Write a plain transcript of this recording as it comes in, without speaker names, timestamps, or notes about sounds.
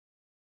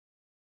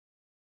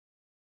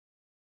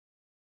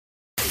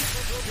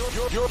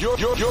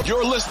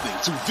You're listening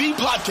to the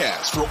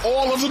podcast for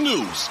all of the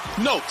news,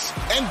 notes,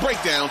 and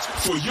breakdowns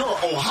for your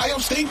Ohio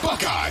State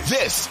Buckeyes.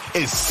 This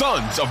is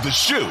Sons of the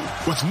Shoe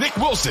with Nick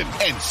Wilson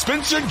and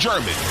Spencer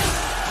German.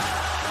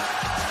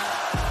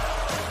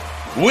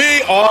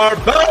 We are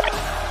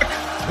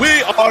back.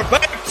 We are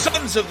back.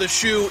 Sons of the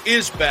Shoe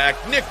is back.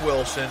 Nick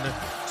Wilson,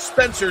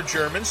 Spencer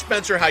German.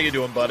 Spencer, how you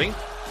doing, buddy?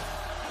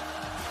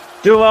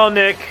 Doing well,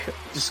 Nick.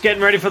 Just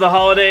getting ready for the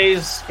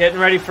holidays, getting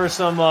ready for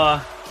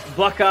some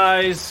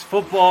Buckeyes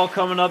football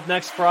coming up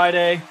next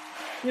Friday.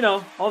 You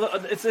know,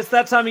 it's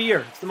that time of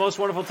year. It's the most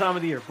wonderful time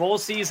of the year. Bowl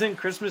season,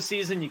 Christmas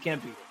season, you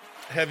can't beat it.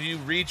 Have you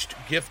reached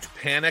gift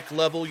panic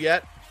level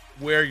yet,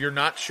 where you're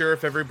not sure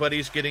if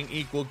everybody's getting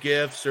equal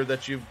gifts or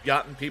that you've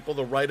gotten people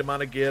the right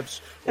amount of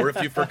gifts or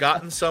if you've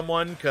forgotten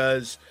someone?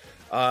 Because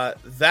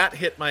that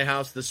hit my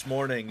house this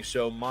morning,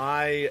 so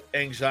my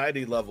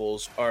anxiety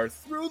levels are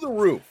through the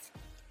roof.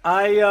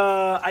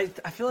 I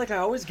feel like I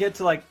always get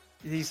to like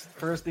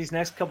these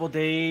next couple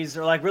days,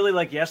 or like really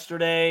like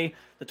yesterday,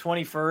 the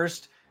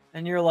 21st,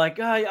 and you're like,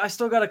 I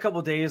still got a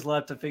couple days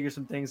left to figure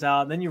some things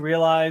out, and then you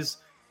realize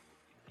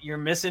you're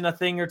missing a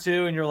thing or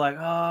two, and you're like,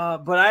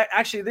 but I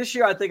actually this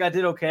year I think I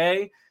did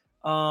okay.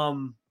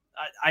 I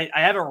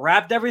haven't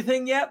wrapped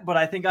everything yet, but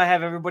I think I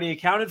have everybody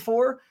accounted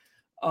for.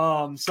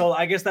 So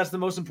I guess that's the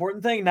most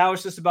important thing. Now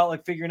it's just about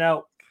like figuring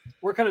out,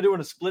 we're kind of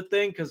doing a split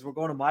thing because we're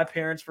going to my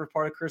parents for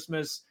part of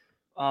Christmas,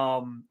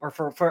 or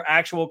for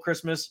actual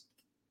Christmas.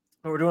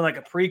 We're doing like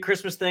a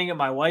pre-Christmas thing at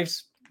my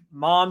wife's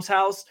mom's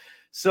house.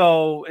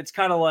 So it's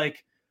kind of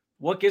like,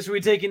 what gifts are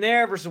we taking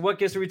there versus what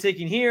gifts are we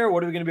taking here?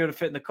 What are we going to be able to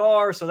fit in the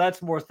car? So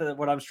that's more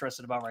what I'm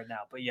stressing about right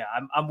now. But yeah,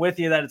 I'm with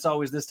you that it's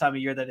always this time of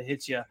year that it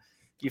hits you.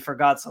 You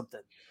forgot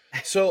something.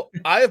 So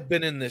I have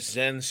been in this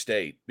Zen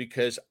state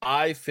because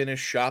I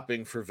finished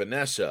shopping for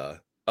Vanessa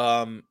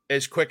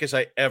as quick as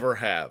I ever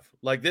have.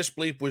 Like, this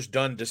bleep was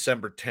done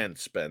December 10th,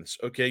 Spence.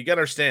 Okay, you got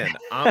to understand,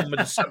 I'm a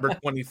December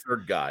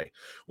 23rd guy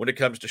when it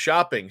comes to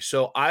shopping.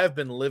 So I have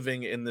been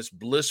living in this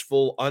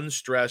blissful,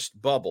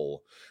 unstressed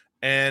bubble.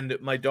 And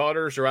my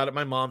daughters are out at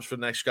my mom's for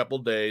the next couple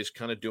of days,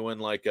 kind of doing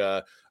like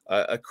a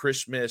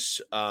Christmas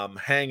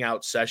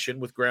hangout session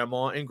with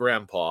grandma and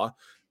grandpa.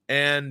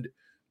 And,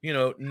 you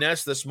know,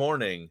 Ness this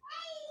morning,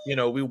 you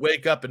know, we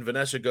wake up and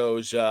Vanessa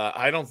goes,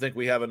 I don't think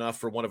we have enough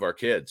for one of our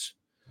kids.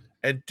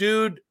 And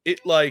dude,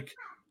 it like,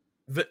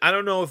 I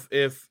don't know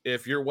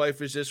if your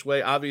wife is this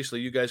way. Obviously,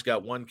 you guys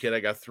got one kid. I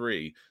got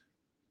three.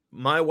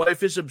 My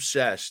wife is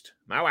obsessed.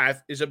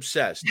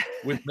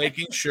 With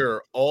making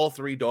sure all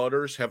three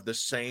daughters have the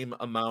same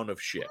amount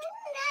of shit.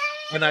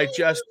 And I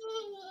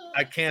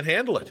can't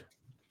handle it.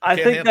 I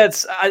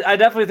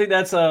definitely think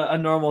that's a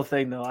normal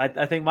thing, though.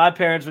 I think my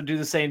parents would do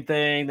the same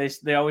thing.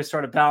 They always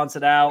try to balance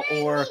it out.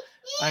 Or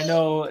I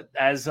know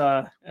as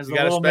the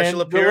little man,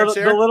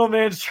 the little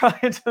man's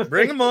trying to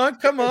bring him on.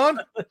 Come on.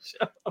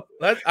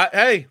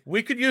 Hey,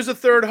 we could use a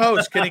third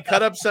host. Can he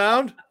cut up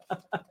sound?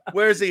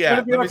 Where's he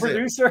at? Let me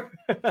producer.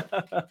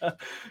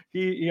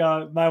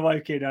 My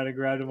wife came down and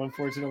grabbed him,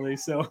 unfortunately,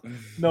 so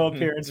no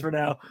appearance for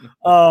now.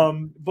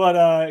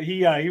 But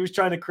he was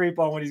trying to creep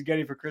on what he's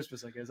getting for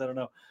Christmas, I guess. I don't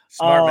know.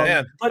 Smart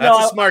man.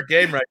 That's a smart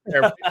game right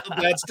there.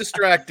 That's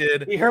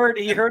distracted. He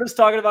heard us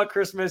talking about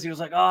Christmas. He was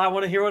like, I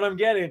want to hear what I'm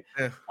getting.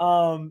 Yeah.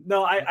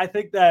 I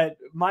think that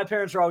my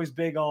parents are always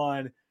big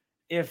on,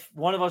 if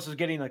one of us was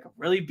getting like a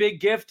really big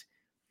gift,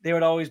 they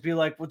would always be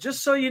like, well,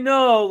 just so you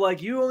know,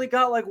 like, you only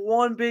got like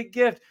one big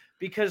gift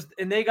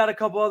and they got a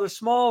couple other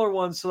smaller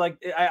ones. So like,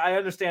 I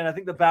understand. I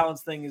think the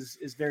balance thing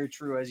is very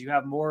true. As you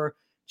have more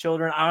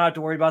children, I don't have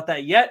to worry about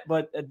that yet,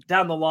 but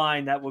down the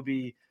line, that would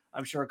be,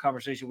 I'm sure, a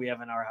conversation we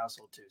have in our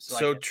household too.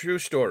 So true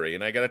story.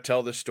 And I got to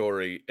tell this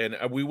story, and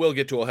we will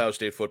get to Ohio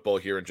State football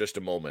here in just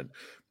a moment.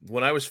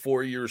 When I was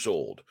 4 years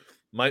old,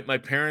 my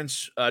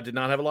parents did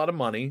not have a lot of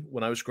money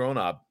when I was growing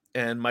up.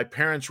 And my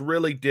parents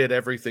really did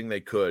everything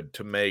they could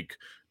to make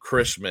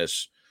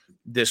Christmas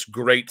this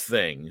great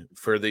thing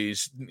for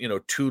these,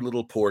 two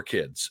little poor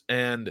kids.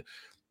 And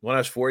when I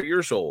was 4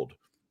 years old,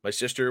 my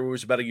sister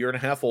was about a year and a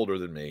half older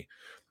than me.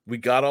 We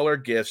got all our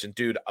gifts, and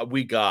dude,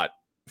 we got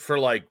for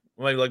like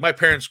my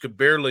parents could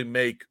barely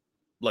make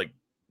like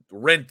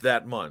rent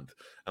that month.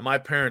 And my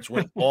parents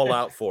went all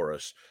out for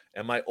us.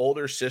 And my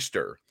older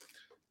sister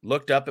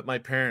looked up at my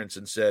parents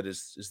and said,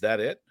 is that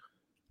it?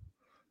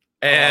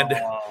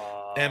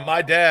 And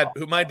my dad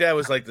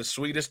was like the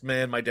sweetest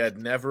man. My dad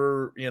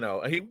never,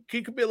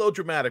 he could be a little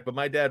dramatic, but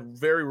my dad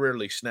very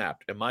rarely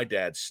snapped, and my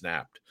dad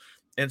snapped.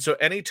 And so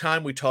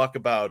anytime we talk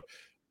about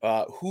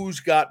who's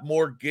got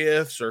more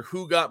gifts or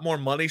who got more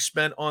money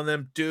spent on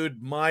them,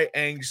 dude, my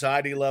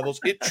anxiety levels,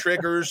 it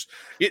triggers.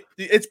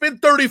 It's been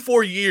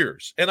 34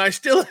 years, and I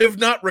still have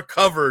not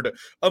recovered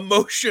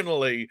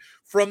emotionally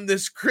from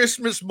this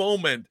Christmas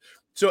moment.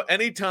 So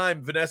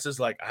anytime Vanessa's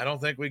like, I don't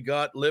think we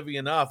got Livy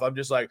enough, I'm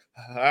just like,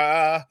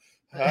 okay,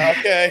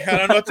 I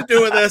don't know what to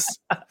do with this.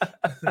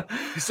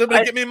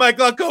 Somebody get me my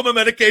glaucoma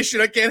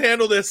medication. I can't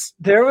handle this.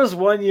 There was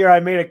one year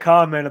I made a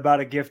comment about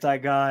a gift I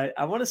got.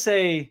 I want to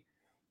say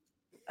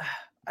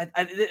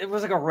it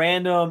was like a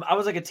random. I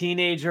was like a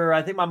teenager.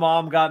 I think my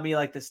mom got me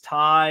like this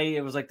tie.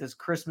 It was like this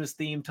Christmas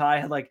themed tie.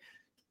 It had like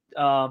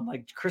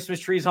Christmas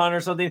trees on it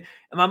or something.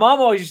 And my mom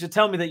always used to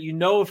tell me that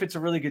if it's a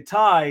really good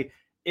tie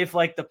if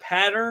like the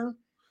pattern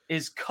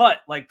is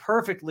cut like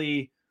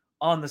perfectly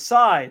on the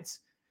sides.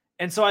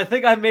 And so I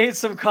think I made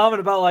some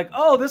comment about like,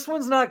 oh, this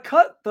one's not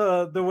cut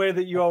the way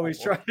that you always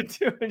try to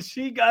do. And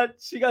she got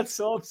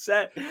so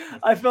upset.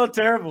 I felt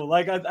terrible.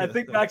 Like I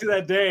think back to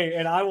that day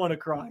and I want to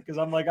cry because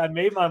I'm like, I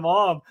made my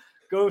mom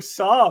go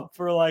sob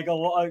for like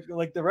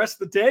like the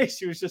rest of the day.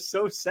 She was just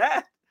so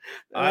sad.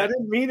 And I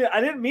didn't mean it.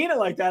 I didn't mean it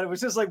like that. It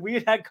was just like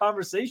we had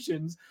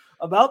conversations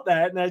about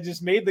that, and I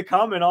just made the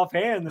comment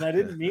offhand, and I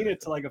didn't mean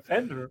it to like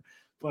offend her.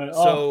 But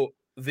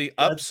the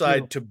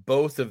upside to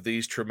both of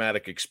these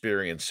traumatic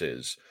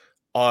experiences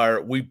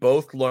are we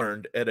both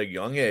learned at a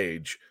young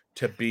age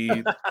to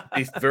be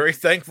very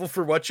thankful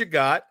for what you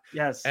got.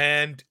 Yes.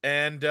 And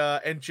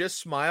just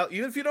smile.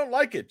 Even if you don't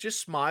like it,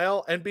 just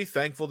smile and be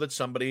thankful that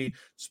somebody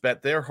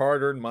spent their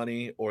hard-earned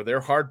money or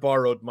their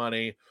hard-borrowed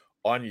money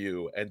on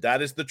you. And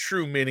that is the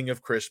true meaning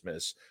of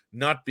Christmas,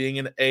 not being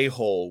an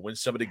a-hole when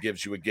somebody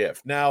gives you a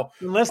gift. Now,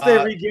 unless they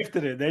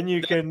regifted it, then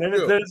you can. Then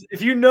if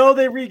they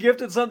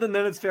regifted something,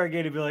 then it's fair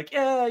game to be like,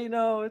 yeah,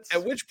 it's.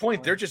 At which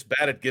point they're just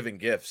bad at giving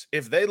gifts.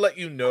 If they let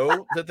you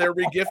know that they're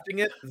regifting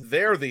it,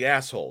 they're the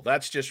asshole.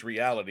 That's just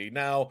reality.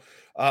 Now,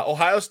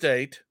 Ohio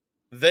State,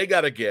 they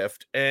got a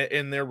gift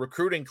in their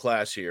recruiting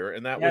class here,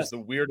 and that was the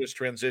weirdest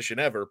transition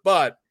ever.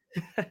 But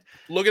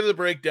look at the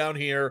breakdown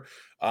here.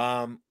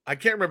 I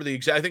can't remember the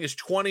exact. I think it's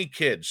 20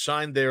 kids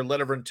signed their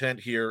letter of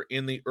intent here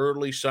in the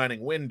early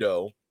signing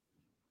window,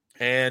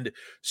 and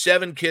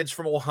 7 kids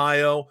from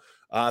Ohio,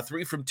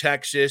 3 from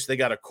Texas. They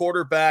got a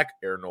quarterback,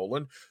 Aaron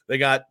Nolan. They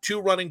got 2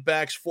 running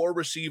backs, 4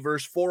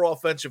 receivers, 4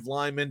 offensive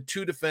linemen,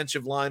 2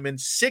 defensive linemen,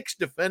 6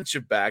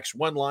 defensive backs,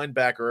 1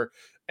 linebacker,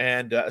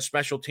 and a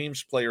special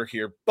teams player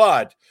here.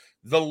 But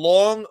the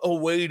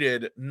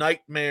long-awaited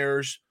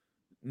nightmares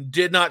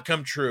did not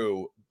come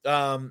true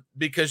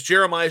because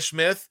Jeremiah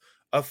Smith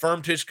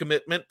affirmed his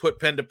commitment, put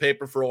pen to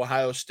paper for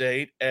Ohio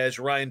State as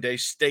Ryan Day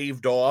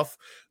staved off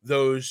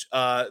those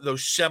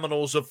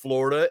Seminoles of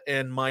Florida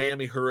and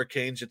Miami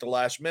Hurricanes at the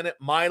last minute.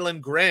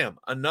 Mylan Graham,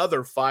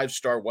 another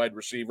 5-star wide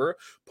receiver,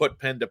 put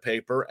pen to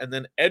paper. And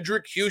then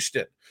Edric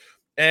Houston.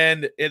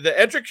 And the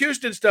Edric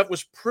Houston stuff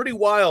was pretty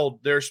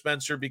wild there,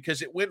 Spencer,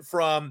 because it went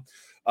from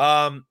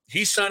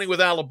he's signing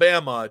with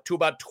Alabama to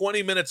about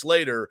 20 minutes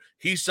later,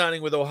 he's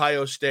signing with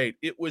Ohio State.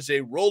 It was a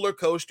roller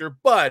coaster,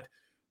 but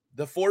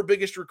the 4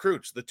 biggest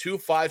recruits, the 2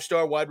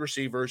 5-star wide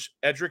receivers,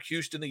 Edric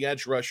Houston, the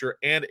edge rusher,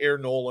 and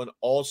Aaron Nolan,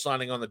 all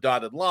signing on the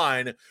dotted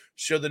line.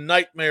 So the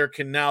nightmare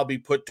can now be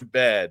put to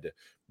bed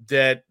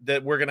that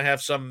we're going to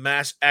have some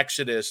mass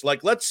exodus.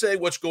 Like, let's say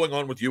what's going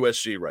on with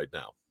USC right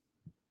now.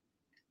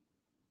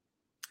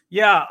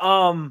 Yeah.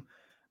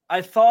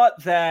 I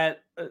thought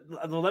that,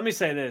 let me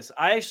say this.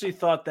 I actually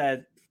thought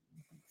that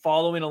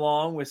following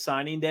along with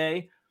signing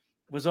day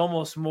was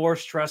almost more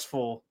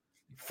stressful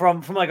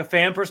from like a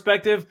fan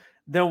perspective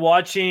than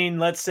watching,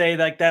 let's say,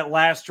 like that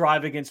last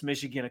drive against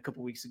Michigan a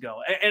couple weeks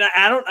ago. And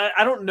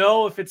I don't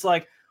know if it's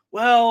like,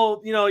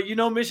 well,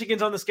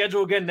 Michigan's on the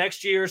schedule again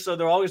next year, so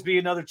there'll always be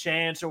another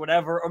chance or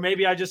whatever. Or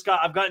maybe I've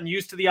gotten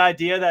used to the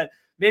idea that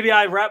maybe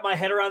I wrapped my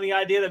head around the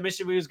idea that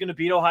Michigan was going to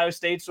beat Ohio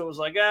State. So it was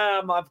like,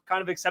 I've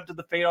kind of accepted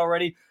the fate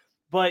already.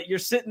 But you're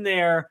sitting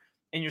there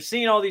and you're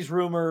seeing all these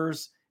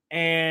rumors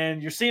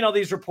and you're seeing all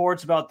these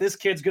reports about this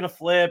kid's going to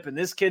flip and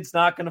this kid's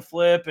not going to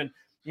flip. And,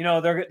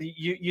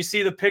 you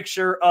see the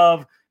picture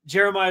of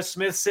Jeremiah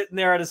Smith sitting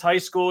there at his high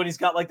school and he's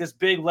got like this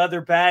big leather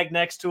bag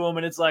next to him.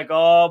 And it's like,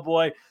 oh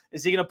boy,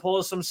 is he going to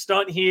pull some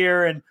stunt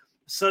here and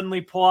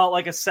suddenly pull out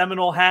like a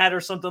Seminole hat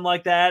or something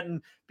like that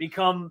and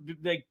become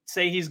like,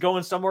 say he's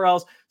going somewhere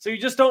else. So you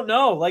just don't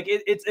know. Like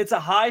it's a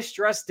high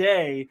stress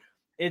day.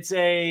 It's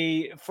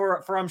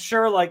for I'm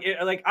sure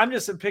like I'm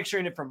just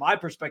picturing it from my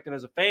perspective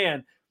as a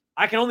fan.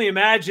 I can only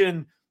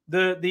imagine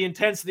the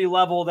intensity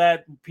level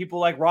that people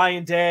like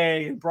Ryan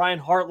Day and Brian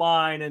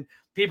Hartline and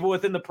people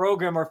within the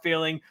program are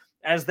feeling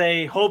as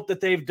they hope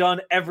that they've done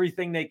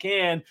everything they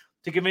can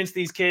to convince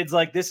these kids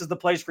like this is the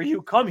place for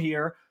you, come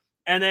here.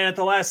 And then at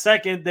the last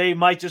second, they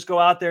might just go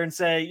out there and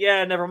say,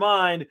 yeah, never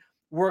mind,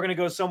 we're going to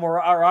go somewhere,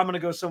 or I'm going to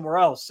go somewhere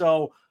else.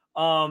 So,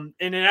 and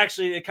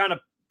it kind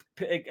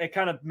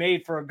of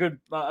made for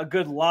a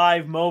good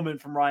live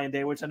moment from Ryan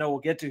Day, which I know we'll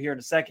get to here in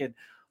a second.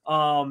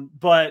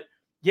 But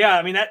yeah,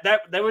 I mean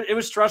it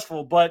was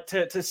stressful, but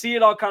to see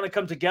it all kind of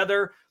come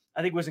together,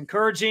 I think was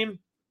encouraging.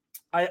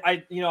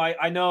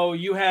 I know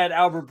you had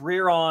Albert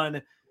Breer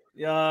on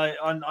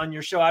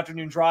your show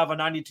Afternoon Drive on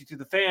 92 to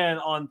the Fan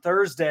on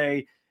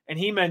Thursday, and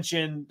he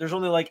mentioned there's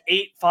only like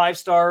 8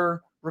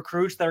 5-star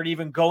recruits that are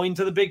even going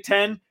to the Big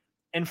Ten,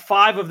 and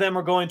 5 of them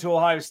are going to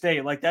Ohio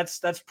State. Like that's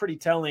pretty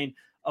telling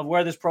of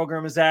where this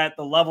program is at,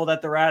 the level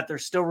that they're at. They're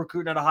still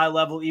recruiting at a high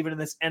level, even in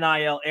this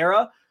NIL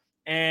era.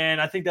 And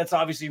I think that's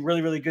obviously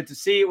really, really good to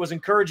see. It was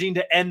encouraging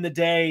to end the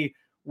day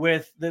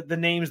with the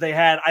names they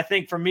had. I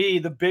think for me,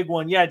 the big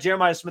one,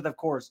 Jeremiah Smith, of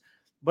course.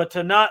 but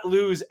to not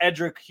lose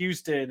Edric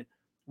Houston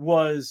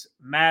was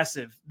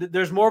massive.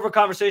 There's more of a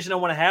conversation I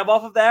want to have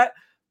off of that,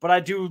 but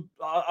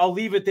I'll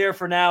leave it there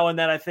for now. And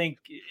that I think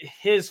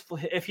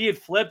if he had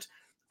flipped,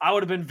 I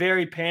would have been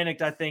very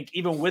panicked, I think,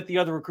 even with the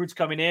other recruits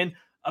coming in,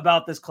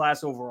 about this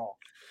class overall.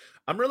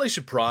 I'm really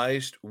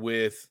surprised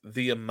with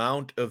the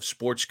amount of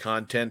sports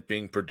content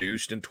being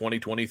produced in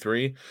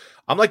 2023.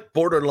 I'm like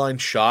borderline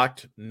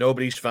shocked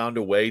nobody's found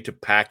a way to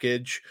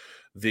package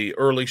the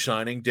early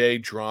signing day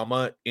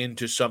drama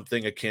into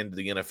something akin to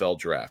the NFL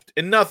draft.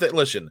 And nothing,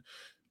 listen,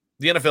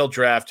 the NFL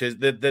draft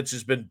that's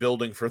has been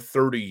building for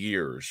 30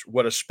 years.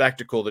 What a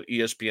spectacle that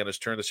ESPN has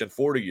turned this in,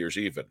 40 years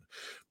even.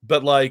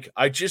 But like,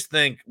 I just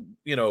think,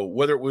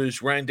 whether it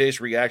was Ryan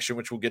Day's reaction,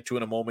 which we'll get to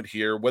in a moment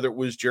here, whether it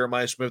was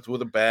Jeremiah Smith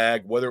with a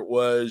bag, whether it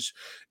was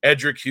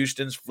Edric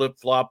Houston's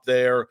flip-flop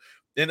there,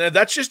 and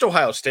that's just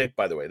Ohio State,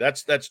 by the way.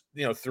 That's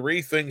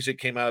three things that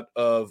came out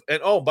of,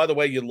 and oh, by the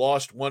way, you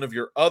lost one of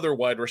your other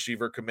wide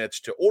receiver commits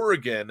to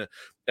Oregon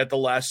at the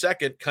last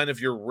second, kind of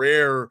your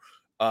rare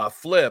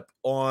flip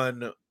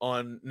on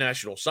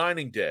National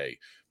Signing Day.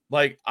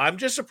 Like, I'm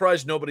just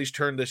surprised nobody's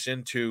turned this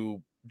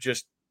into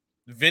just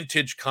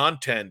vintage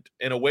content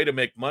and a way to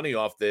make money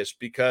off this,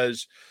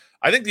 because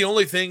I think the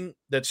only thing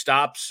that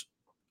stops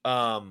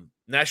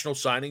National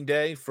Signing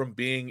Day from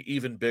being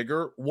even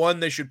bigger, one,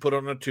 they should put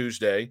on a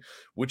Tuesday,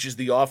 which is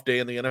the off day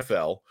in the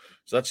NFL.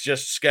 So that's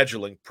just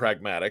scheduling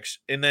pragmatics.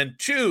 And then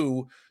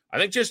two, I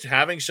think just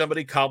having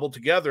somebody cobbled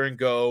together and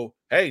go,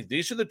 hey,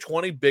 these are the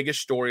 20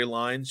 biggest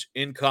storylines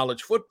in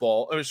college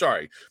football.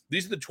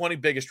 These are the 20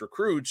 biggest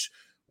recruits.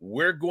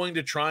 We're going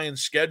to try and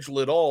schedule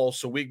it all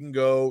so we can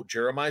go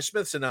Jeremiah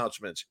Smith's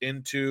announcements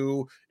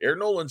into Aaron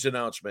Nolan's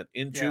announcement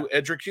into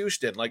Edric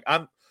Houston. Like,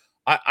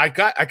 I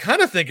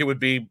kind of think it would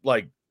be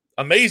like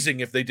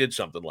amazing if they did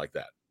something like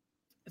that.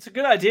 It's a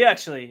good idea,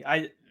 actually.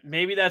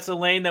 Maybe that's a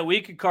lane that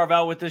we could carve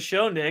out with this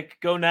show, Nick.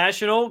 Go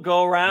national,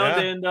 go around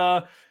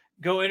and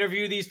go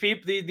interview these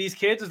people, these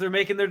kids as they're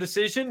making their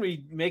decision.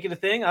 We make it a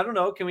thing. I don't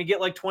know. Can we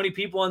get like 20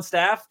 people on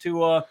staff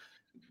to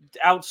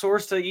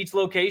outsource to each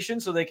location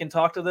so they can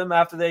talk to them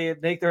after they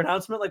make their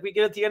announcement, like we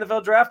get at the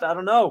NFL draft? I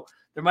don't know.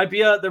 There might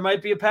be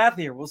a path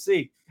here. We'll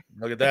see.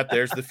 Look at that.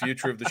 There's the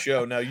future of the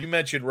show. Now, you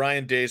mentioned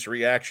Ryan Day's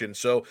reaction.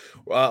 So,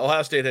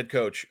 Ohio State head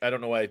coach, I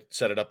don't know why I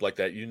set it up like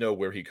that. You know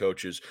where he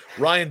coaches.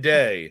 Ryan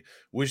Day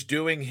was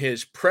doing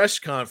his press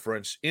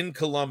conference in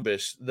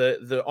Columbus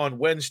on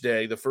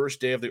Wednesday, the first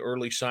day of the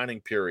early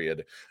signing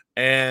period.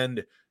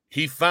 And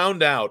he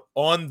found out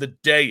on the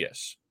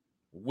dais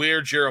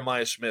where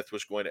Jeremiah Smith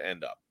was going to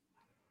end up.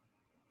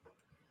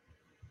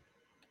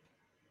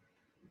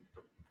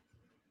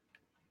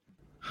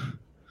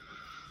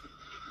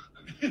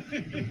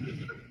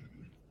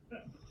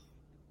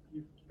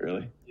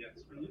 Really? Yeah,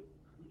 it's real.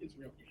 It's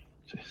real.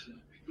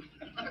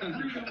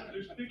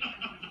 There's pictures,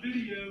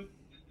 video.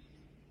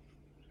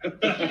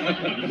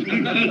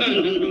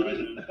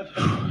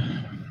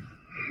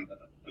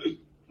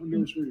 I'm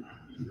never sure. Yeah,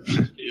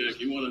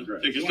 if you want to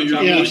take us through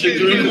your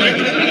emotions real quick,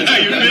 how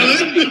you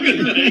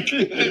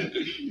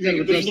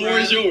feeling? The floor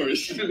is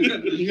yours. You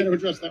got to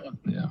address that one.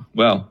 Yeah.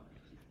 Well,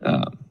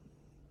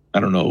 I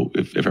don't know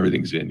if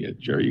everything's in yet,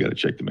 Jerry. You got to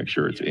check to make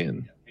sure it's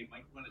in. Hey,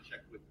 Mike, want to check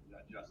with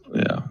Justin?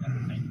 Yeah.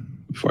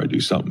 Before I do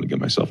something to get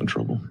myself in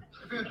trouble.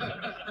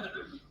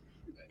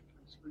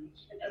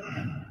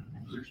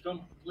 Your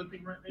stomach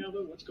flipping right now,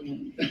 though? What's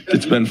going on?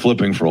 It's been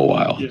flipping for a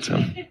while. Yes.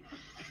 So.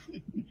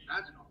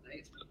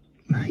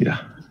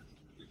 Yeah.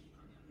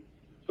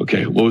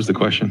 Okay. What was the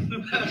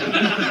question? Actually,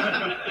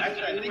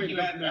 I think you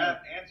had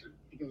answered.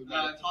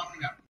 Talking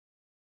about.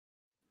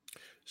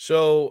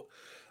 So,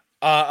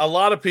 a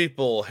lot of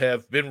people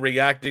have been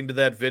reacting to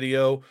that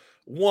video.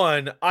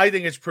 One, I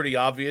think it's pretty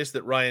obvious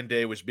that Ryan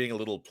Day was being a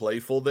little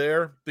playful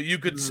there, but you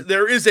could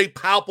there is a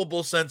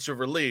palpable sense of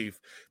relief.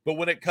 But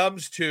when it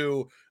comes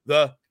to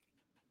there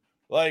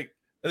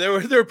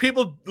are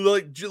people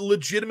like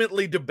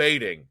legitimately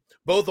debating,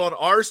 both on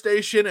our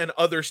station and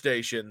other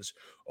stations.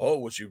 Oh,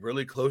 was he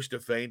really close to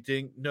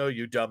fainting? No,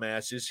 you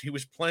dumbasses. He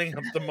was playing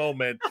up the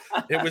moment.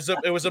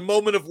 It was a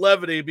moment of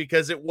levity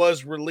because it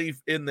was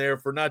relief in there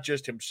for not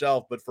just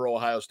himself, but for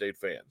Ohio State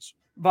fans.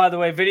 By the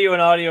way, video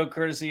and audio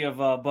courtesy of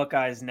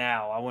Buckeyes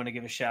Now. I want to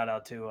give a shout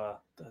out to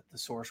the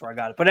source where I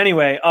got it. But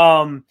anyway,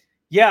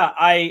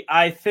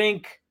 I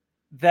think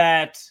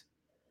that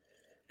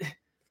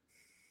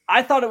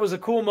I thought it was a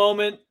cool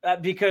moment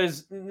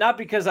because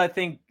I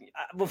think,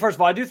 well, first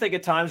of all, I do think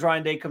at times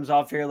Ryan Day comes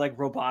off very like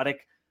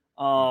robotic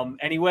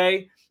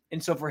anyway.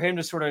 And so for him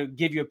to sort of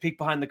give you a peek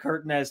behind the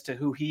curtain as to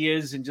who he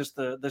is and just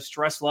the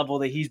stress level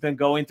that he's been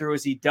going through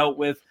as he dealt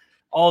with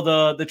all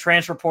the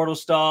transfer portal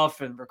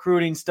stuff and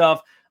recruiting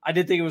stuff, I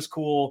did think it was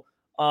cool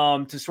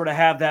to sort of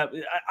have that.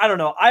 I don't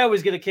know. I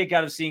always get a kick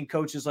out of seeing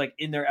coaches like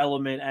in their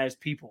element as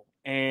people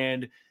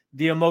and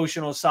the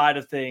emotional side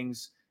of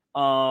things.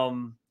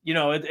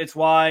 It's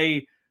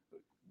why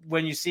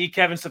when you see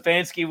Kevin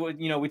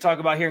Stefanski, we talk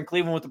about here in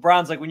Cleveland with the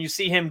Browns, like when you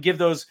see him give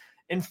those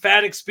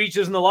emphatic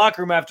speeches in the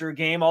locker room after a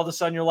game, all of a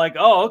sudden you're like,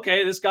 oh,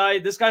 okay, this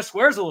guy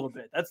swears a little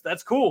bit.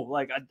 That's cool.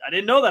 Like I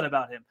didn't know that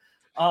about him.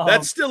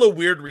 That's still a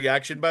weird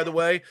reaction, by the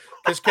way,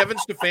 because Kevin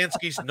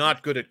Stefanski's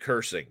not good at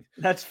cursing.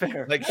 That's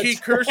fair. Like, That's he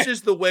fair.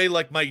 curses the way,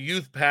 like, my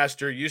youth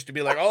pastor used to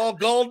be like, oh,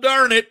 God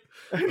darn it.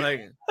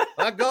 Like,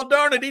 oh, God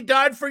darn it, he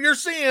died for your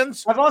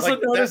sins. I've also like,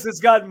 noticed it's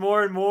gotten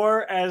more and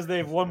more as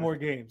they've won more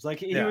games. Like,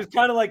 he was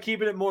kind of like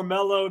keeping it more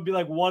mellow. It'd be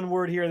like one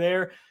word here or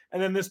there.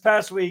 And then this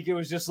past week, it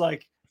was just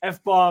like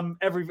F-bomb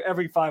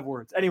every 5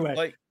 words. Anyway.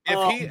 Like,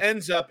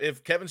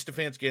 if Kevin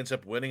Stefanski ends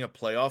up winning a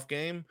playoff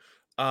game,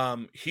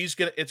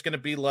 it's gonna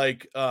be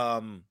like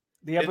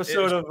the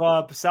episode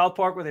of South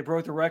Park where they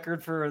broke the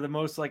record for the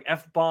most like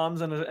F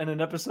bombs in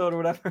an episode or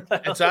whatever.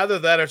 It's either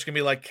that or it's gonna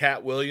be like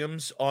Cat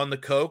Williams on the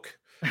coke.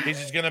 He's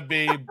just gonna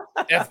be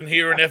effing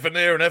here and effing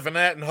there and effing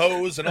that and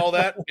hose and all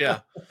that. Yeah.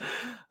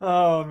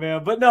 Oh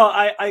man, but no,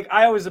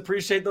 I always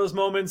appreciate those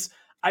moments.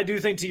 I do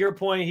think, to your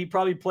point, he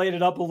probably played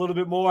it up a little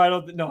bit more. I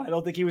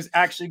don't think he was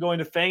actually going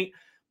to faint,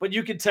 but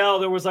you could tell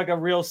there was like a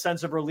real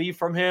sense of relief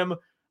from him.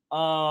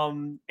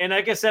 And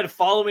like I said,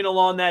 following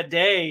along that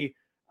day,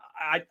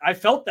 I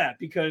felt that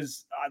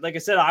because, like I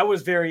said, I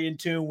was very in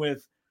tune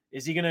with,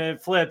 is he going to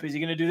flip? Is he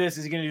going to do this?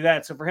 Is he going to do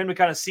that? So for him to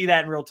kind of see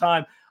that in real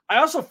time, I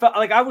also felt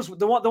like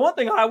the one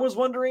thing I was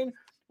wondering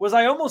was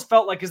I almost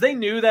felt like, because they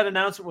knew that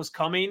announcement was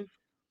coming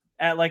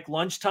at like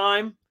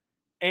lunchtime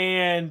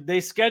and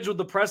they scheduled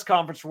the press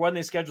conference for when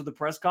they scheduled the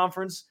press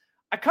conference.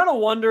 I kind of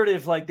wondered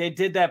if like they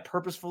did that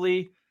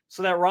purposefully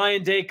so that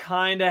Ryan Day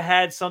kind of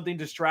had something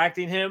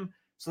distracting him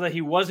so that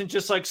he wasn't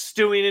just like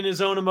stewing in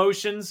his own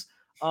emotions.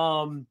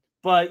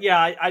 But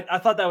yeah, I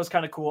thought that was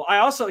kind of cool. I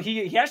also,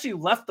 he actually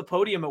left the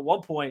podium at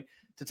one point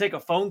to take a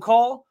phone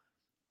call.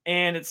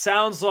 And it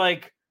sounds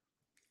like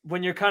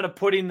when you're kind of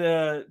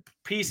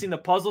piecing the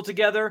puzzle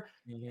together,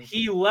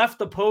 he left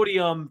the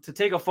podium to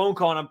take a phone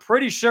call. And I'm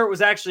pretty sure it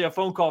was actually a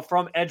phone call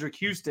from Edric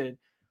Houston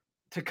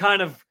to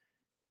kind of,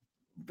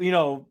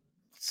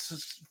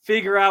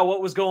 figure out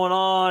what was going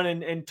on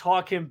and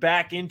talk him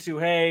back into,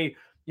 hey,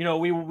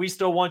 we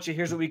still want you.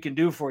 Here's what we can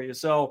do for you.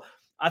 So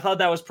I thought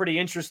that was pretty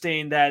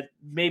interesting that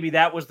maybe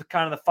that was the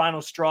kind of the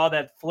final straw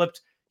that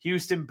flipped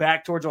Houston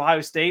back towards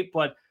Ohio State.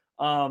 But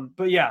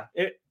yeah,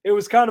 it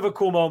was kind of a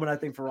cool moment, I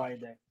think, for Ryan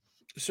Day.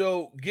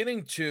 So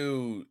getting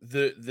to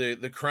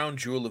the crown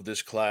jewel of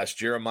this class,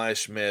 Jeremiah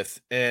Smith,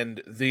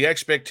 and the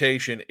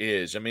expectation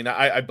is,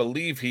 I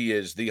believe he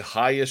is the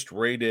highest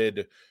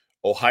rated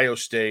Ohio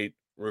State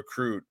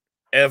recruit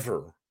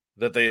ever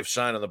that they have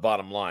signed on the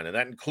bottom line. And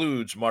that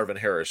includes Marvin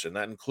Harrison.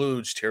 That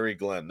includes Terry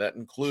Glenn. That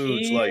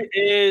includes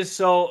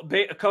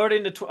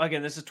according to,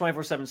 again, this is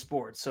 24/7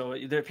 Sports. So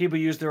people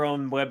use their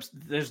own webs.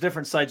 There's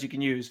different sites you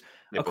can use.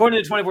 Yeah,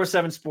 according to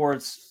 24/7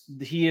 Sports,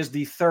 he is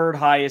the 3rd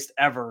highest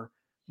ever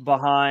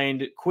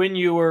behind Quinn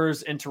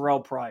Ewers and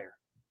Terrell Pryor.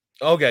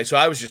 Okay. So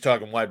I was just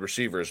talking wide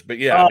receivers, but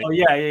yeah.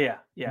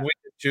 Yeah.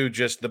 To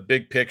just the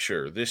big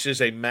picture. This is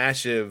a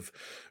massive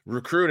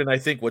recruit. And I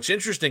think what's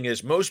interesting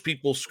is most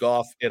people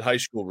scoff at high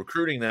school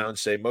recruiting now and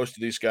say most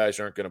of these guys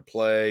aren't going to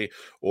play,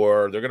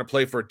 or they're going to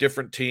play for a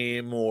different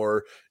team,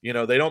 or, they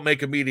don't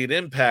make immediate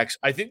impacts.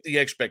 I think the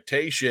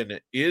expectation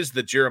is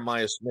that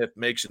Jeremiah Smith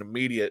makes an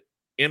immediate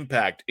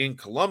impact in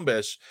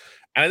Columbus.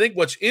 And I think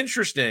what's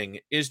interesting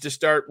is to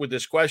start with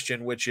this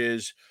question, which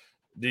is,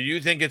 do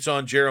you think it's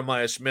on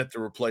Jeremiah Smith to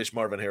replace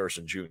Marvin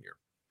Harrison Jr.?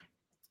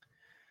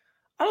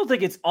 I don't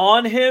think it's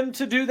on him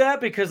to do that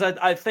because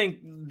I think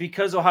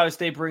because Ohio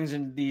State brings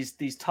in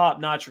these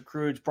top-notch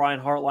recruits,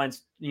 Brian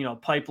Hartline's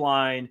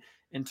pipeline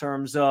in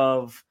terms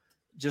of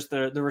just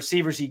the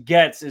receivers he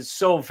gets is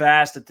so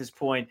vast at this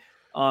point.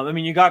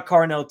 You got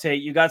Carnell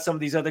Tate, you got some of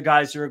these other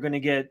guys who are going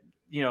to get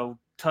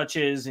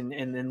touches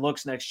and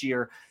looks next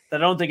year.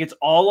 That I don't think it's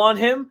all on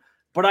him,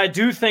 but I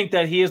do think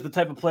that he is the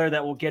type of player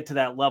that will get to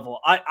that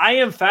level. I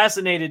am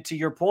fascinated, to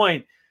your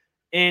point,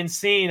 in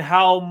seeing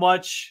how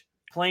much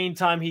playing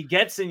time he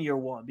gets in year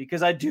one,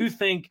 because I do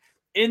think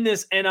in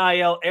this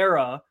NIL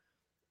era,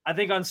 I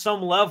think on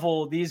some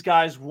level, these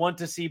guys want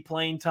to see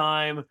playing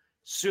time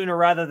sooner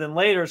rather than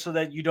later so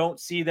that you don't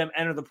see them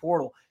enter the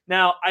portal.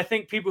 Now, I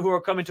think people who are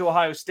coming to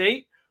Ohio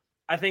State,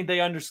 I think they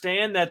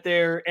understand that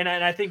and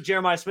I think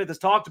Jeremiah Smith has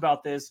talked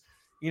about this.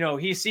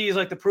 He sees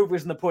like the proof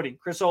is in the pudding.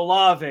 Chris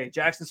Olave,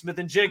 Jackson Smith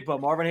and Jigba,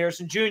 Marvin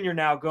Harrison Jr.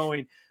 now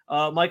going,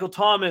 Michael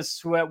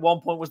Thomas, who at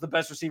one point was the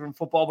best receiver in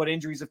football, but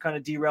injuries have kind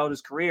of derailed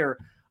his career.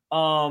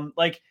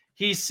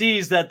 He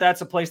sees that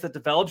that's a place that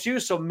develops you.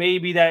 So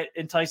maybe that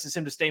entices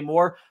him to stay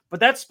more, but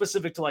that's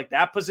specific to like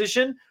that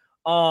position.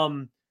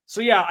 So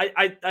yeah,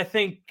 I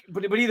think,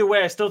 but either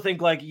way, I still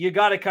think like you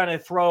got to kind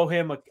of throw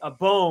him a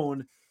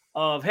bone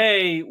of,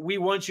 hey, we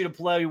want you to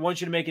play. We want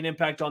you to make an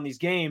impact on these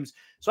games.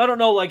 So I don't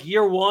know, like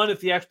year one,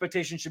 if the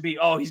expectation should be,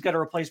 oh, he's got to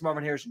replace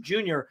Marvin Harrison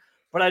Jr.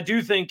 But I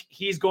do think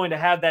he's going to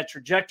have that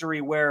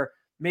trajectory where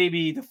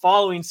maybe the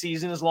following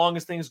season, as long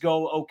as things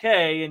go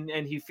okay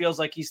and he feels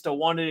like he's still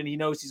wanted and he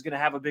knows he's going to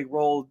have a big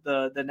role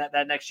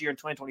that next year in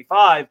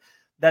 2025,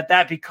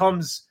 that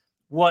becomes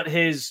what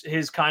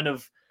his kind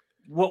of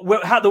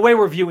how the way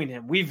we're viewing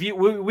him. We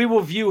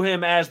will view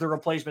him as the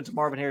replacement to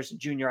Marvin Harrison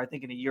Jr., I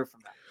think, in a year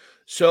from now.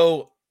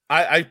 So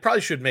I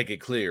probably should make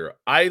it clear.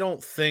 I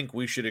don't think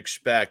we should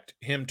expect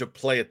him to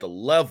play at the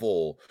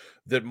level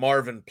that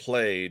Marvin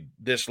played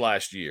this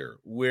last year,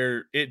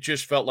 where it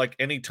just felt like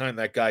anytime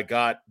that guy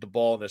got the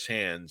ball in his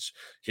hands,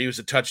 he was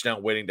a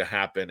touchdown waiting to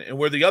happen. And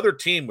where the other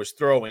team was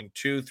throwing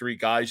 2-3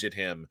 guys at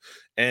him,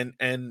 and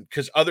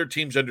because other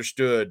teams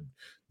understood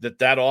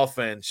that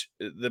offense,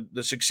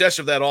 the success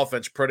of that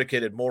offense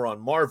predicated more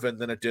on Marvin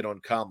than it did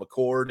on Kyle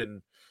McCord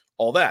and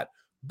all that.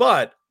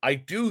 But I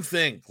do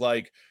think,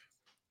 like,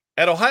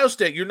 at Ohio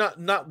State, you're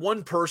not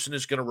one person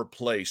is going to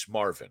replace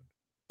Marvin,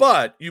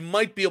 but you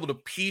might be able to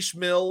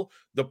piecemeal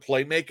the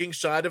playmaking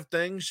side of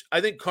things. I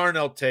think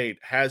Carnell Tate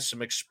has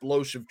some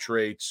explosive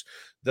traits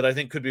that I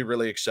think could be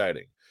really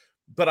exciting.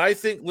 But I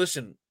think,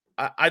 listen,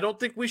 I don't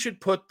think we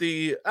should put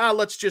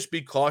let's just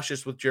be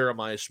cautious with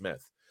Jeremiah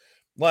Smith.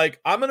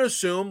 Like, I'm going to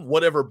assume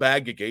whatever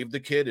bag you gave the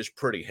kid is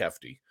pretty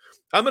hefty.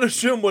 I'm going to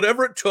assume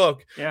whatever it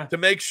took to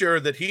make sure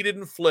that he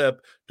didn't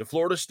flip to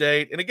Florida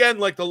State. And again,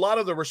 like, a lot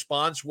of the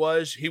response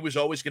was he was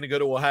always going to go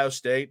to Ohio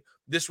State.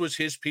 This was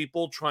his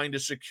people trying to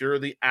secure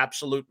the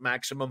absolute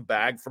maximum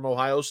bag from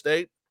Ohio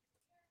State.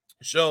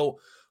 So,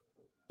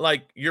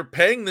 like, you're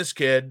paying this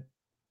kid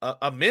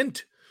a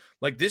mint.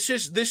 Like, this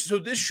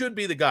should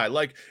be the guy.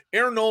 Like,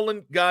 Aaron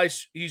Nolan,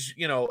 guys, he's,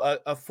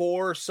 a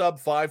 4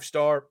 sub-5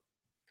 star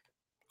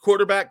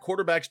quarterback.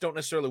 Quarterbacks don't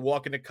necessarily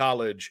walk into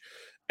college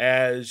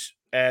as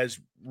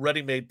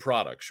ready-made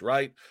products,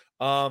 right?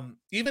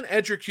 Even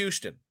Edric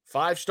Houston,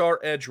 5-star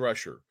edge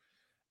rusher.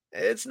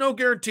 It's no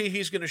guarantee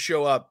he's going to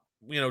show up,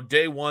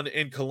 day one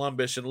in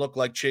Columbus and look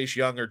like Chase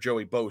Young or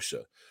Joey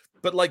Bosa.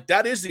 But, like,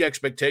 that is the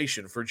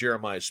expectation for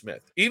Jeremiah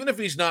Smith. Even if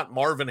he's not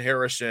Marvin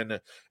Harrison,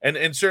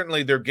 and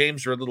certainly their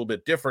games are a little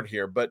bit different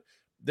here, but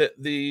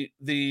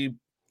the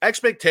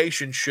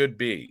expectation should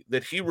be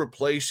that he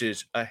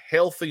replaces a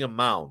healthy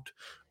amount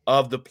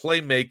of the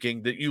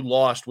playmaking that you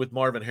lost with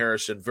Marvin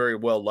Harrison, very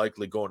well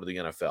likely going to the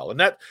NFL.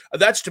 And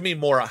that's to me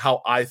more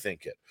how I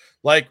think it.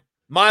 Like,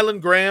 Mylan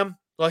Graham,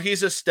 well,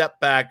 he's a step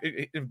back.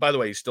 And by the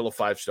way, he's still a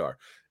 5-star.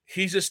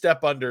 He's a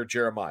step under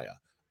Jeremiah.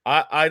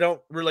 I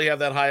don't really have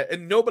that high.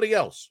 And nobody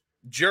else.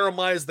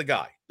 Jeremiah's the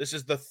guy. This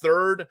is the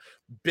third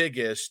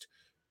biggest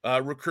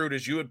recruit,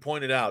 as you had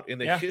pointed out, in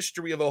the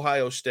history of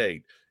Ohio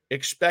State,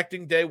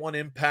 expecting day one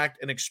impact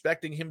and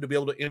expecting him to be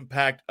able to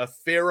impact a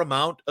fair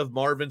amount of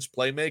Marvin's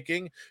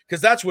playmaking, because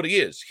that's what he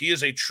is. He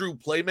is a true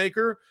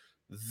playmaker.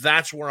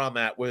 That's where I'm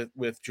at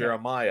with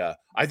Jeremiah.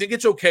 I think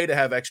it's okay to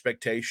have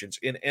expectations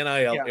in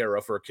NIL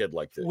era for a kid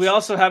like this. We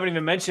also haven't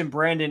even mentioned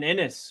Brandon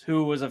Innes,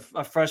 who was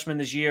a freshman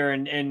this year,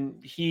 and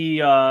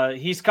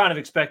he's kind of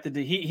expected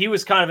to. He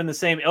was kind of in the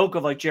same ilk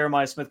of like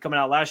Jeremiah Smith coming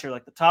out last year,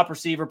 like the top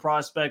receiver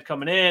prospect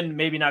coming in,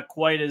 maybe not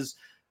quite as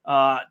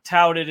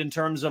touted in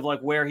terms of like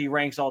where he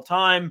ranks all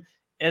time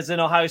as an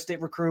Ohio State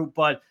recruit,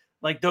 but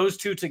like those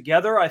two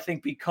together, I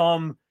think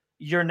become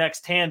your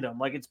next tandem.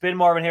 Like, it's been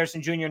Marvin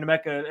Harrison Jr. and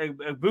Emeka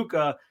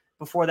Egbuka.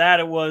 Before that,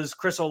 it was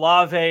Chris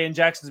Olave and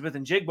Jackson Smith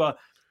and Jigba.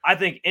 I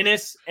think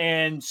Innes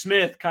and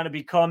Smith kind of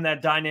become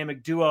that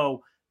dynamic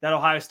duo that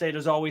Ohio State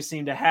has always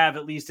seemed to have,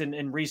 at least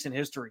in recent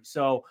history.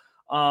 So,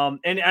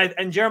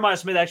 and Jeremiah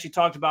Smith actually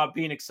talked about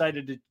being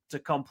excited to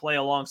come play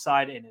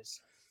alongside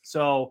Innes.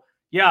 So,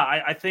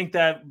 yeah, I think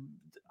that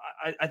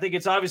I think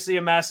it's obviously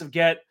a massive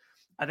get.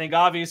 I think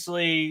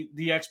obviously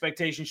the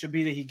expectation should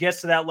be that he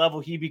gets to that level.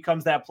 He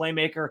becomes that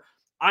playmaker.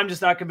 I'm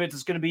just not convinced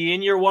it's going to be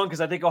in year one,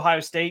 because I think Ohio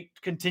State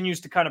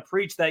continues to kind of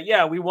preach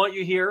that, we want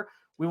you here.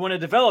 We want to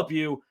develop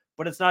you,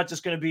 but it's not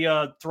just going to be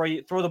a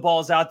throw the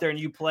balls out there and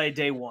you play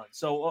day one.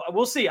 So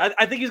we'll see.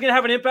 I think he's going to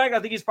have an impact. I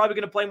think he's probably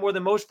going to play more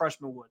than most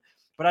freshmen would.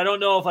 But I don't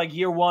know if like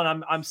year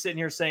one, I'm sitting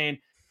here saying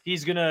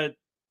he's going to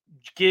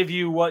give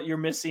you what you're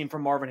missing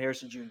from Marvin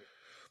Harrison Jr.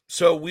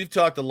 So we've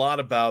talked a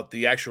lot about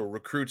the actual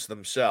recruits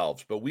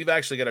themselves, but we've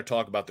actually got to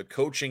talk about the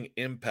coaching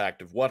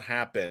impact of what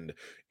happened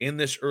in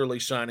this early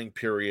signing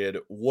period,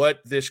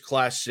 what this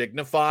class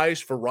signifies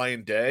for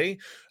Ryan Day,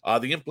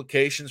 the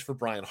implications for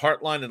Brian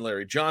Hartline and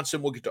Larry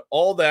Johnson. We'll get to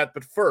all that,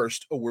 but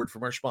first, a word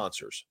from our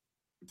sponsors.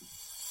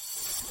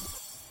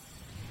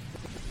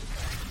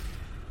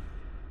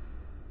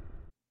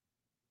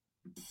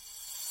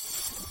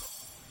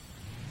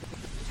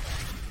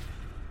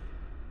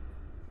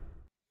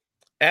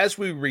 As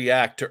we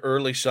react to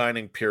early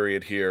signing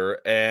period here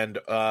and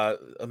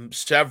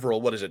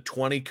several,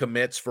 20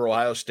 commits for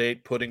Ohio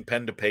State putting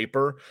pen to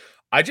paper,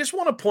 I just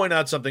want to point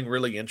out something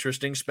really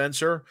interesting,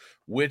 Spencer,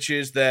 which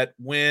is that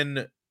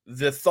when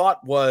the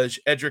thought was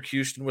Edric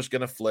Houston was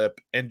going to flip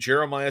and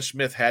Jeremiah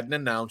Smith hadn't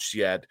announced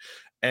yet,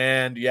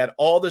 and yet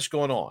all this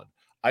going on,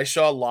 I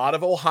saw a lot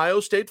of Ohio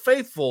State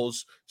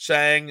faithfuls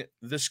saying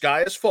the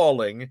sky is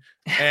falling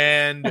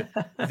and,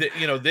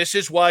 this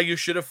is why you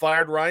should have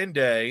fired Ryan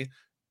Day.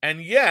 And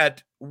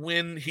yet,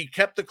 when he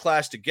kept the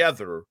class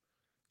together,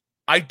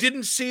 I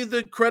didn't see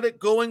the credit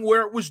going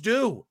where it was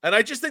due. And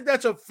I just think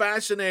that's a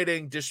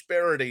fascinating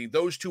disparity,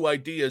 those two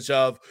ideas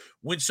of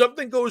when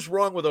something goes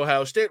wrong with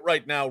Ohio State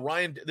right now,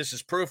 this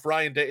is proof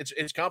Ryan Day,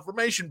 it's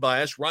confirmation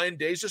bias. Ryan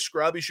Day's a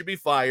scrub. He should be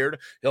fired.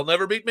 He'll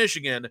never beat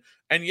Michigan.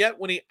 And yet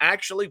when he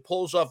actually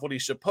pulls off what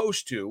he's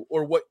supposed to,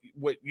 or what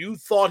you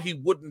thought he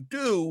wouldn't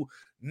do,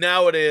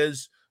 now it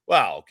is,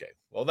 well, okay.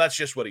 Well, that's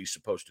just what he's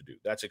supposed to do.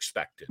 That's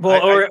expected.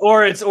 Well,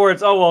 or it's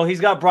oh well,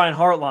 he's got Brian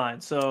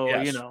Hartline, so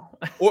yes.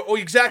 or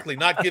exactly,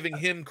 not giving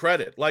him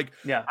credit. Like,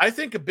 yeah, I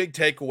think a big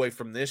takeaway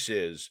from this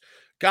is,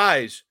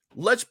 guys,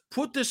 let's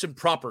put this in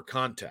proper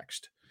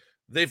context.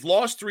 They've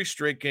lost 3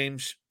 straight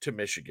games to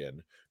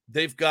Michigan.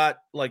 They've got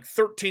like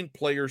 13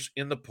 players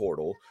in the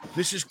portal.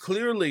 This is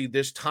clearly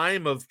this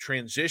time of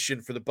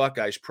transition for the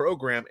Buckeyes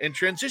program. And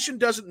transition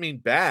doesn't mean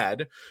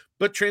bad,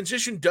 but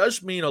transition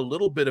does mean a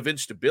little bit of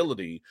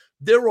instability.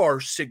 There are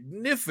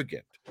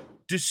significant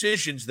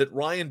decisions that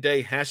Ryan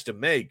Day has to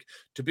make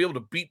to be able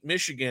to beat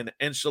Michigan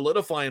and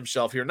solidify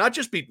himself here. Not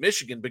just beat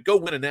Michigan, but go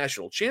win a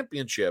national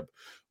championship.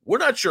 We're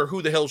not sure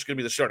who the hell is going to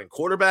be the starting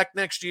quarterback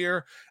next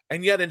year.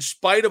 And yet, in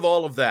spite of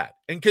all of that,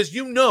 and because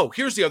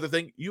here's the other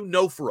thing,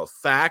 for a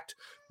fact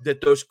that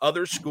those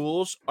other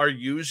schools are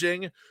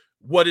using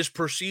what is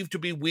perceived to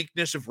be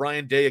weakness of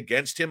Ryan Day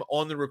against him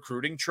on the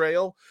recruiting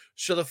trail.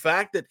 So the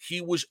fact that he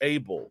was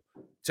able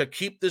to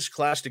keep this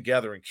class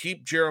together and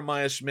keep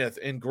Jeremiah Smith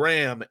and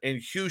Graham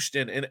and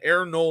Houston and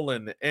Aaron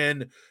Nolan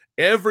and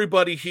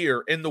everybody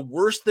here, and the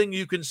worst thing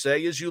you can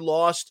say is you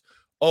lost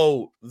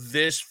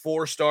this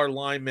 4-star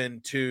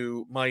lineman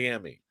to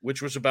Miami,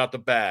 which was about the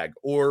bag,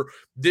 or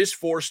this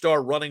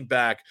 4-star running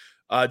back,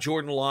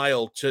 Jordan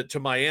Lyle to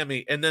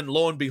Miami. And then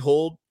lo and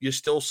behold, you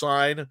still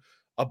sign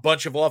a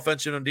bunch of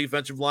offensive and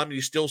defensive linemen.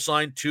 You still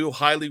sign 2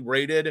 highly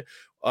rated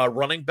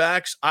running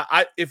backs.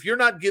 If you're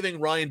not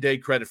giving Ryan Day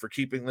credit for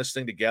keeping this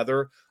thing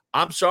together,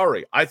 I'm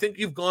sorry. I think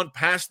you've gone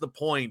past the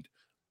point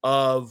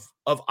of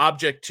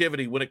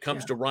objectivity when it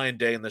comes to Ryan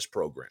Day in this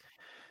program.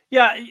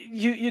 Yeah,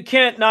 you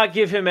can't not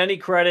give him any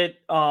credit.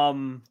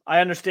 I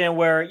understand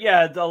where,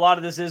 a lot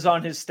of this is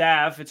on his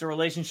staff. It's a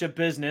relationship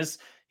business.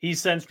 He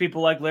sends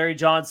people like Larry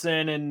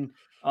Johnson and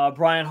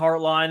Brian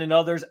Hartline and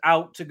others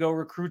out to go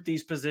recruit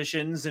these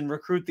positions and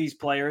recruit these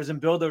players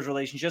and build those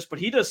relationships. But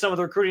he does some of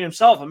the recruiting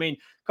himself. I mean,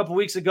 a couple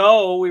weeks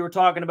ago, we were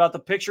talking about the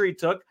picture he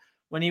took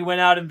when he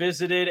went out and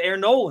visited Aaron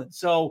Nolan.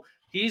 So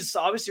he's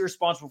obviously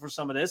responsible for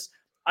some of this.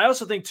 I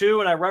also think, too,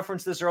 and I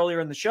referenced this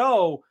earlier in the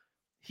show,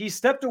 he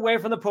stepped away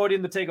from the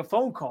podium to take a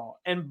phone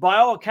call. And by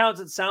all accounts,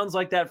 it sounds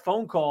like that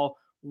phone call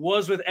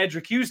was with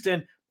Edric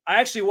Houston.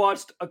 I actually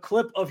watched a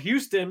clip of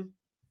Houston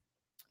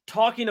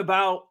talking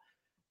about,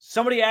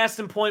 somebody asked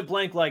him point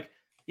blank, like,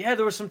 yeah,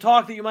 there was some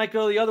talk that you might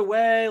go the other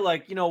way.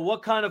 Like,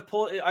 what kind of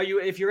pull are you,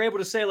 if you're able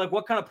to say, like,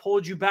 what kind of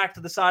pulled you back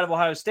to the side of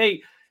Ohio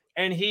State?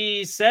 And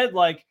he said,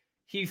 like,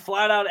 he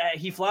flat out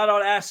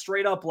asked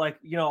straight up, like,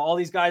 all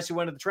these guys who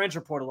went to the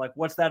transfer portal, like,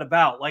 what's that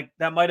about? Like,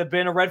 that might have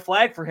been a red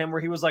flag for him where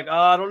he was like,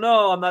 I don't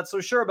know. I'm not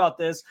so sure about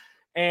this.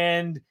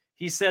 And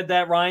he said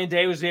that Ryan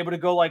Day was able to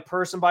go like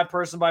person by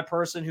person by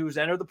person who's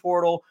entered the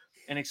portal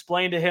and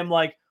explain to him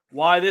like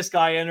why this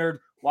guy entered,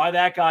 why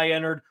that guy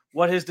entered,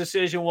 what his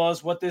decision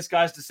was, what this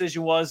guy's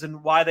decision was,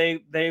 and why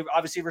they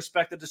obviously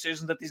respect the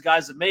decisions that these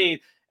guys have made.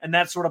 And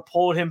that sort of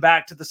pulled him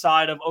back to the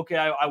side of, okay,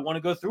 I want to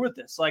go through with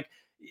this. Like,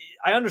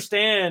 I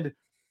understand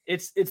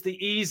it's the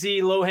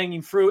easy,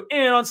 low-hanging fruit.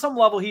 And on some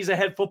level, he's a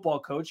head football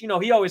coach.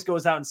 He always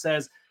goes out and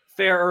says,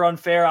 fair or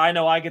unfair, I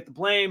know I get the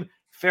blame.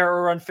 Fair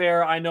or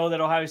unfair, I know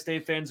that Ohio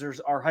State fans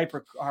are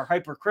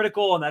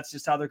hypercritical, and that's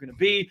just how they're going to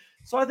be.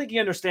 So I think he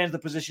understands the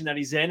position that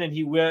he's in, and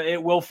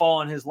it will fall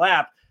on his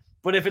lap.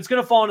 But if it's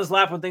going to fall on his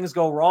lap when things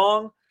go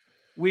wrong,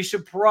 we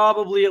should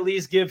probably at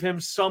least give him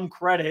some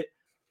credit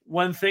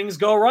when things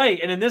go right.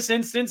 And in this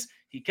instance,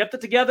 he kept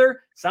it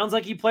together. Sounds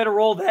like he played a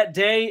role that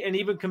day and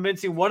even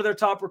convincing one of their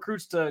top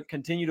recruits to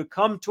continue to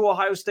come to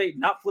Ohio State,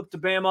 not flip to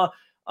Bama.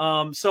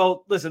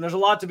 So listen, there's a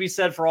lot to be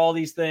said for all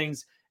these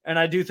things. And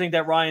I do think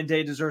that Ryan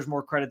Day deserves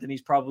more credit than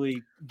he's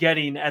probably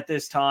getting at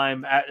this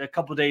time, at a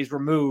couple of days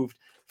removed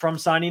from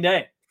signing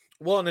day.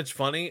 Well, and it's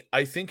funny.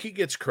 I think he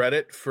gets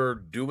credit for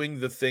doing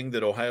the thing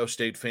that Ohio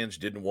State fans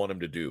didn't want him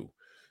to do,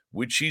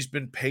 which he's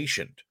been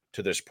patient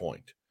to this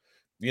point.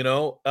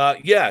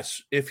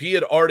 Yes, if he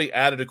had already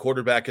added a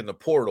quarterback in the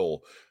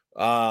portal,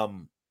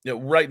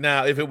 right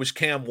now, if it was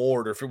Cam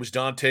Ward or if it was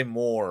Dante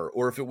Moore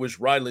or if it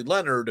was Riley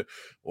Leonard,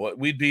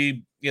 we'd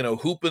be,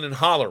 hooping and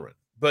hollering.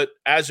 But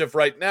as of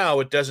right now,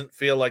 it doesn't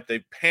feel like they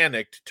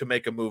panicked to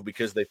make a move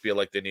because they feel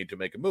like they need to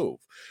make a move.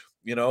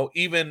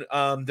 Even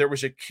there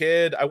was a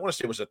kid, I want to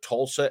say it was a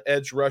Tulsa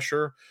edge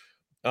rusher,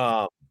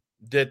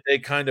 that they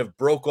kind of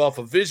broke off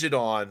a visit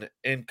on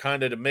and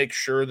kind of to make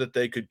sure that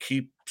they could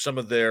keep some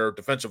of their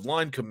defensive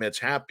line commits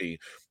happy,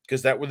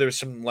 because there's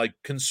some like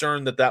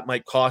concern that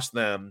might cost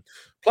them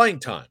playing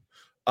time.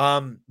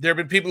 There have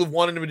been people who've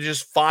wanted him to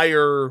just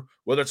fire,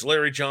 whether it's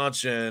Larry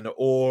Johnson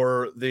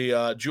or the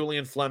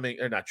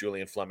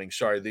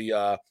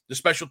the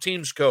special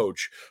teams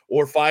coach,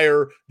 or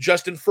fire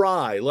Justin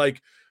Fry.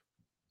 Like,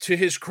 to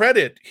his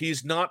credit,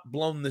 he's not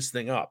blown this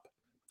thing up.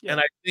 Yeah.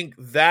 And I think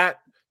that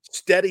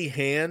steady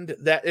hand,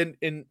 that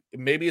and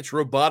maybe it's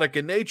robotic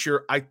in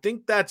nature, I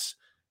think that's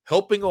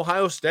helping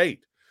Ohio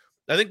State.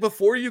 I think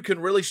before you can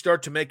really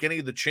start to make any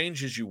of the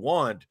changes you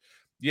want,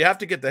 you have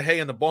to get the hay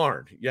in the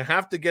barn. You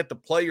have to get the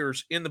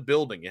players in the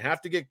building. You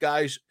have to get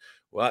guys,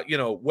 well,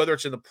 whether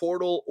it's in the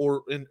portal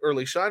or in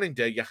early signing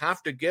day, you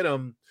have to get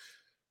them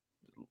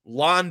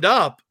lined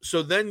up.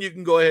 So then you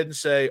can go ahead and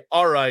say,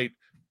 all right,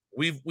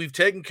 we've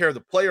taken care of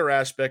the player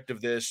aspect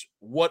of this.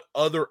 What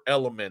other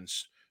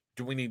elements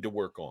do we need to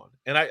work on?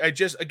 And I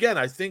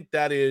think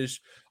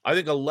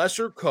a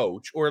lesser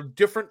coach or a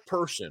different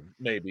person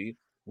maybe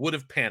would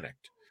have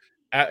panicked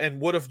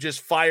and would have just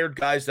fired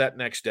guys that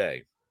next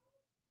day.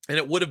 And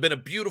it would have been a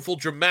beautiful,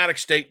 dramatic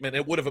statement.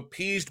 It would have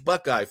appeased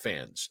Buckeye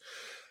fans.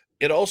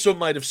 It also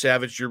might have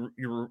savaged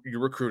your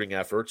recruiting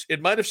efforts.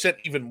 It might have sent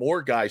even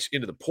more guys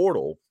into the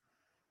portal.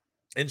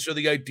 And so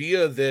the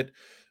idea that,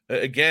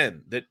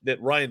 again,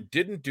 that Ryan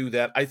didn't do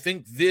that, I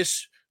think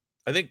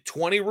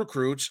 20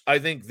 recruits, I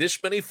think this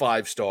many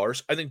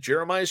 5-stars, I think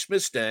Jeremiah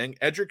Smith staying,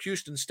 Edric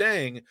Houston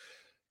staying,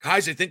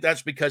 guys, I think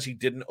that's because he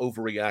didn't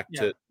overreact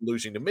to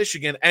losing to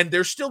Michigan. And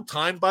there's still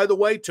time, by the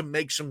way, to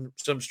make some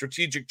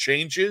strategic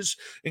changes,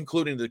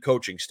 including the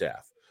coaching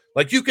staff.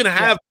 Like, you can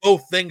have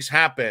both things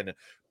happen.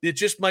 It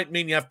just might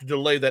mean you have to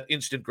delay that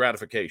instant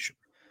gratification.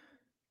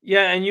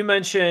 Yeah, and you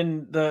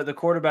mentioned the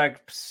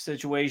quarterback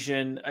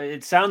situation.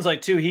 It sounds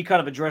like, too, he kind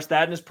of addressed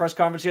that in his press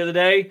conference the other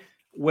day,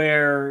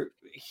 where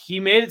he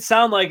made it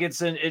sound like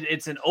it's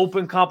an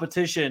open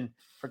competition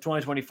for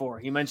 2024.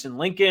 He mentioned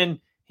Lincoln,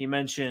 he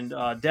mentioned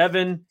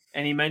Devin,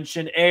 and he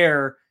mentioned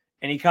Air,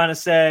 and he kind of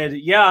said,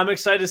 yeah, I'm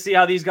excited to see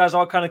how these guys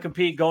all kind of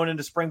compete going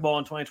into spring ball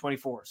in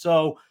 2024.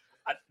 So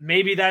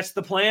maybe that's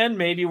the plan.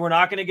 Maybe we're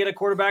not going to get a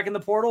quarterback in the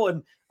portal,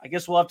 and I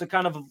guess we'll have to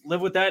kind of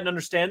live with that and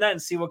understand that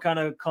and see what kind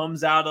of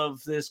comes out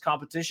of this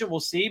competition. We'll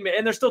see.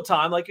 And there's still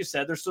time. Like you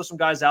said, there's still some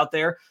guys out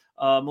there,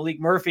 Malik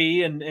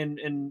Murphy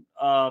and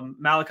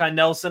Malachi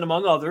Nelson,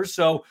 among others.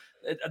 So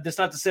that's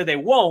not to say they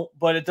won't,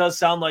 but it does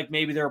sound like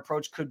maybe their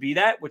approach could be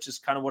that, which is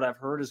kind of what I've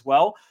heard as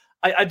well.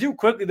 I do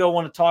quickly, though,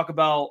 want to talk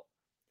about,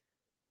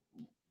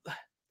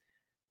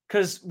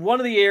 because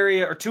one of the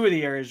area or two of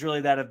the areas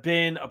really that have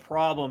been a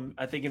problem,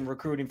 I think, in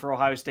recruiting for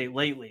Ohio State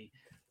lately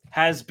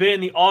has been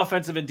the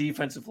offensive and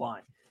defensive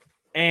line.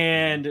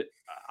 And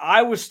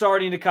I was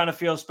starting to kind of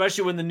feel,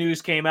 especially when the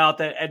news came out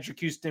that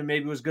Edric Houston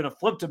maybe was going to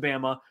flip to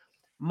Bama,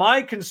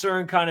 my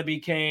concern kind of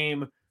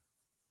became,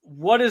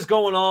 what is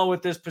going on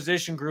with this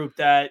position group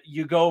that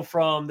you go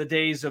from the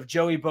days of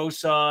Joey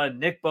Bosa and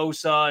Nick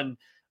Bosa and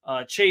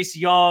Chase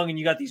Young, and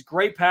you got these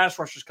great pass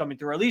rushers coming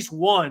through, at least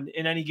one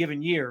in any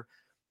given year.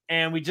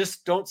 And we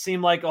just don't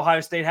seem like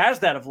Ohio State has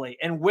that of late.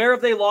 And where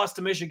have they lost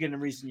to Michigan in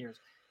recent years?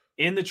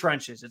 In the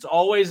trenches. It's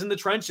always in the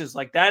trenches.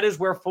 Like, that is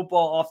where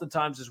football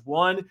oftentimes is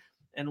won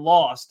and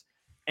lost.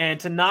 And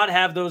to not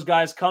have those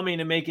guys coming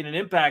and making an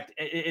impact,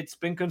 it's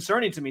been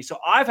concerning to me. So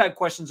I've had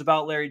questions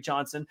about Larry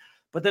Johnson,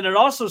 but then it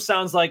also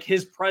sounds like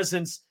his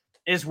presence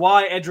is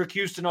why Edric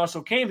Houston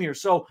also came here.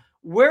 So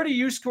where do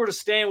you sort of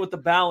stand with the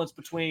balance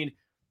between,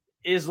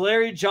 is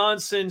Larry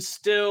Johnson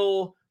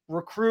still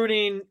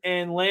recruiting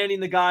and landing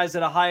the guys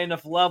at a high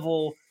enough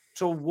level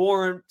to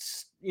warrant,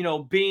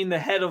 being the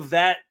head of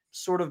that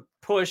sort of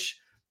push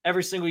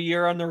every single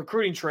year on the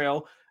recruiting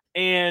trail?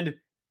 And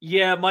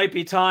yeah, it might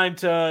be time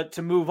to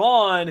move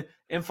on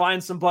and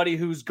find somebody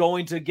who's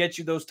going to get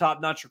you those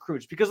top-notch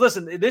recruits. Because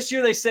listen, this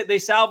year they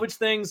salvaged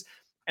things,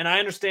 and I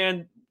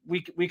understand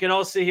we can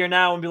all sit here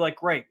now and be like,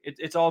 great,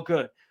 it's all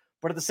good.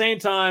 But at the same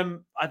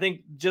time, I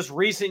think just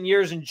recent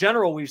years in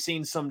general, we've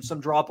seen some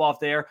drop-off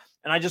there,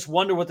 and I just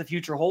wonder what the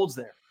future holds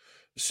there.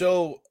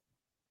 So,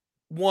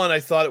 one, I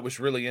thought it was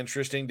really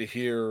interesting to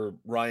hear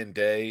Ryan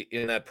Day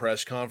in that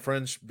press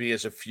conference be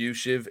as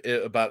effusive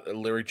about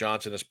Larry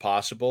Johnson as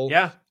possible.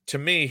 Yeah. To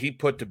me, he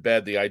put to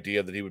bed the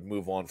idea that he would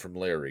move on from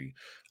Larry.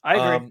 I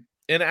agree.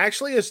 And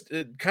actually, as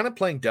kind of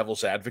playing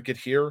devil's advocate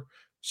here,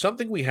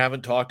 something we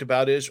haven't talked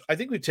about is I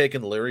think we've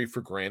taken Larry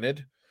for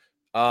granted.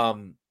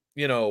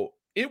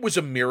 It was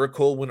a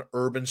miracle when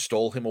Urban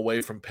stole him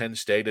away from Penn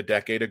State a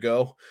decade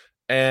ago,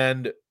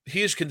 and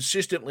he has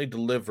consistently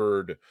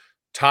delivered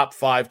top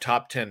 5,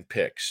 top 10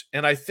 picks.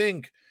 And I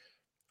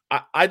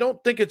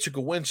don't think it's a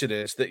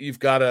coincidence that you've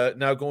got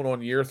now going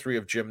on year 3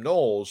 of Jim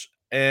Knowles,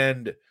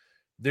 and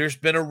there's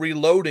been a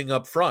reloading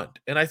up front.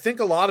 And I think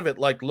a lot of it,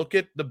 like, look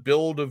at the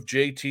build of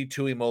JT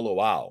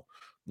Tuimoloau.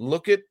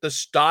 Look at the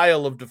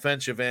style of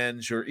defensive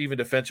ends or even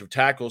defensive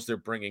tackles they're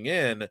bringing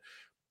in.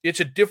 It's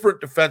a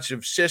different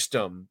defensive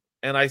system.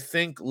 And I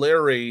think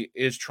Larry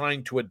is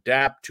trying to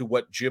adapt to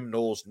what Jim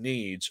Knowles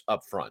needs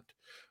up front.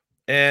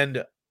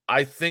 And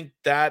I think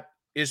that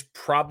is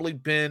probably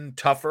been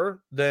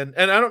tougher than,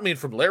 and I don't mean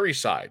from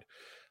Larry's side.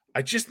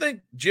 I just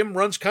think Jim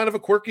runs kind of a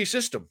quirky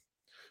system.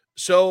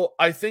 So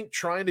I think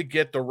trying to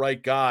get the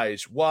right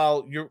guys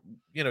while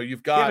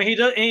you've got.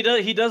 Yeah,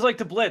 he does like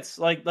to blitz.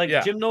 Like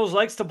Jim Knowles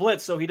likes to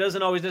blitz, so he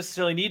doesn't always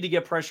necessarily need to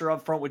get pressure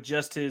up front with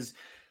just his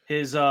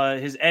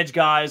edge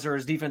guys or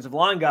his defensive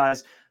line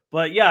guys.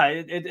 But yeah,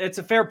 it's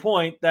a fair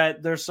point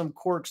that there's some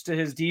quirks to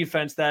his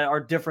defense that are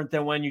different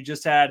than when you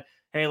just had,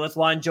 hey, let's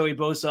line Joey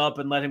Bosa up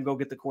and let him go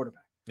get the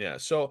quarterback. Yeah,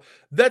 so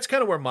that's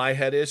kind of where my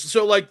head is.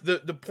 So like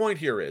the point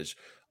here is,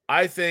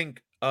 I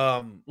think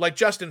like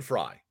Justin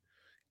Fry,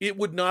 it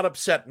would not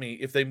upset me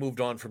if they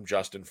moved on from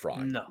Justin Fry.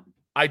 No.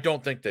 I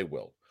don't think they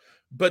will.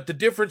 But the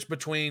difference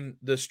between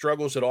the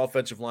struggles at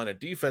offensive line and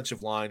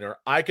defensive line are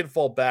I can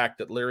fall back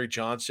that Larry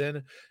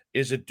Johnson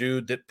is a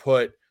dude that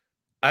put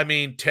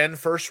 10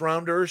 first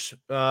rounders,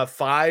 top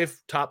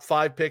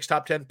 5 picks,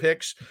 top 10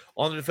 picks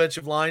on the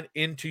defensive line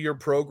into your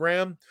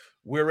program.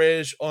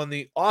 Whereas on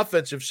the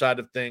offensive side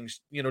of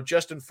things,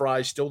 Justin Fry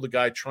is still the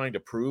guy trying to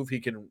prove he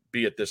can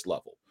be at this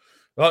level.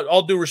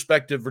 All due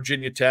respect to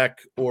Virginia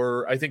Tech,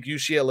 or I think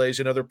UCLA is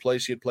another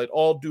place he had played.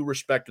 All due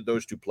respect to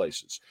those two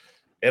places.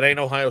 It ain't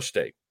Ohio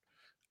State.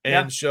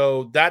 And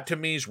so that to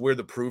me is where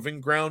the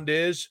proving ground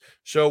is.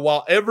 So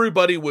while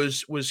everybody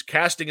was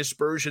casting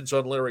aspersions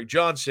on Larry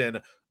Johnson,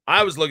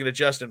 I was looking at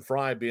Justin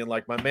Fry being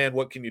like, my man,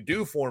 what can you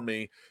do for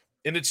me?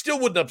 And it still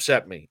wouldn't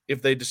upset me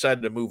if they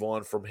decided to move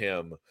on from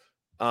him.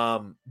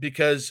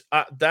 Because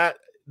the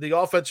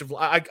offensive,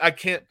 I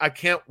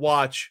can't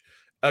watch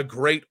a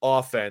great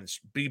offense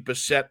be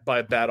beset by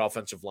a bad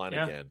offensive line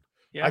again.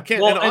 Yeah. I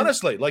can't. Well, and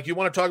honestly, like you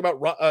want to talk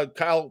about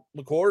Kyle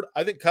McCord,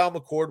 I think Kyle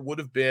McCord would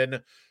have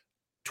been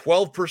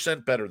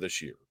 12% better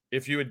this year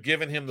if you had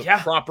given him the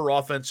proper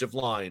offensive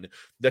line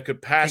that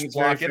could pass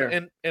block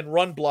and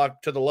run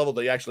block to the level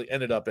they actually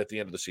ended up at the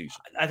end of the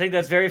season. I think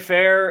that's very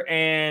fair.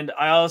 And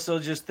I also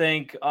just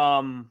think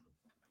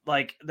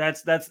like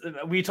that's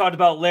we talked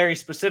about Larry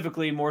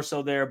specifically more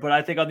so there, but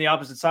I think on the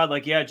opposite side,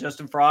 like,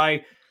 Justin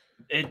Fry,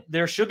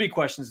 there should be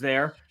questions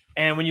there.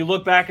 And when you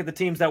look back at the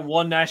teams that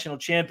won national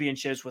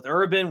championships with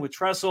Urban, with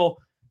Tressel,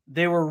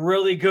 they were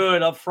really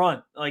good up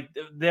front. Like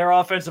their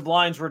offensive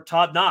lines were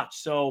top notch.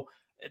 So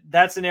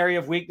that's an area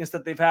of weakness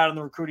that they've had on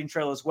the recruiting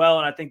trail as well.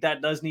 And I think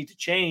that does need to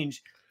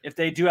change if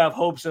they do have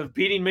hopes of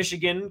beating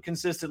Michigan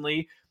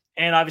consistently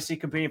and obviously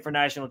competing for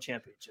national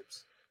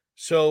championships.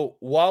 So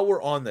while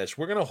we're on this,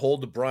 we're going to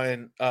hold the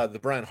Brian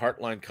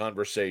Hartline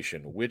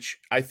conversation, which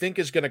I think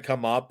is going to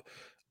come up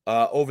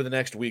over the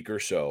next week or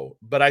so.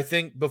 But I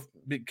think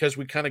because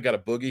we kind of got a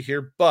boogie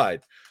here,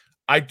 but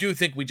I do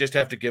think we just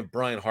have to give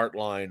Brian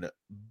Hartline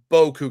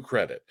beaucoup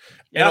credit.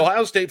 Yeah. And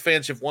Ohio State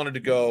fans have wanted to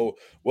go,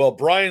 well,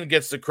 Brian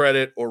gets the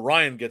credit or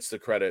Ryan gets the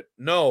credit.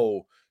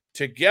 No,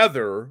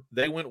 together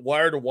they went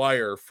wire to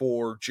wire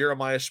for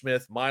Jeremiah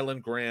Smith,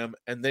 Mylan Graham,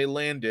 and they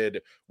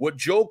landed what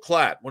Joel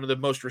Klatt, one of the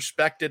most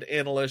respected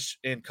analysts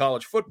in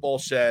college football,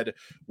 said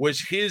was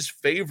his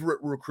favorite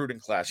recruiting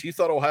class. He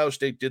thought Ohio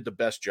State did the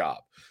best job.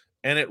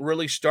 And it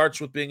really starts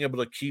with being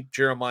able to keep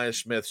Jeremiah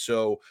Smith.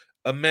 So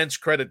immense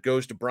credit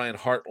goes to Brian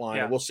Hartline.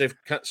 Yeah. We'll save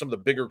some of the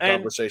bigger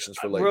conversations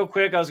for later. Real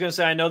quick, I was going to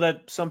say, I know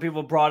that some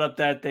people brought up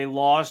that they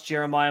lost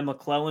Jeremiah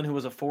McClellan, who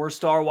was a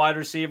 4-star wide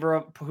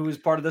receiver who was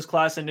part of this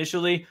class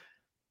initially.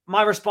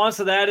 My response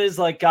to that is,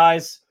 like,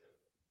 guys,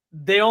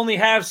 they only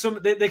have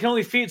they can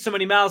only feed so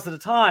many mouths at a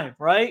time,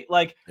 right?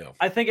 Like,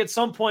 I think at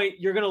some point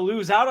you're going to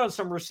lose out on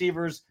some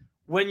receivers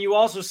when you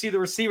also see the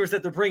receivers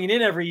that they're bringing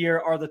in every year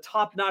are the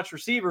top-notch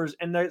receivers,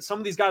 and some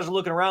of these guys are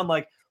looking around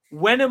like,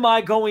 when am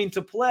I going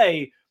to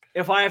play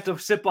if I have to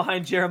sit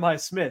behind Jeremiah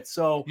Smith?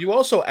 So you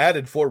also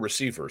added 4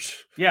 receivers.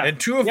 Yeah. And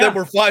 2 of them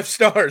were 5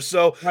 stars.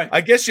 So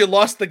I guess you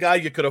lost the guy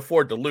you could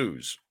afford to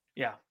lose.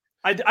 Yeah.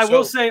 I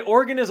will say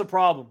Oregon is a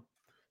problem.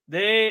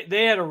 They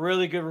had a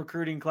really good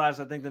recruiting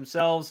class, I think,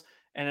 themselves.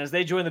 And as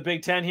they join the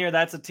Big Ten here,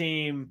 that's a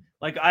team.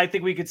 Like, I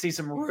think we could see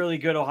some really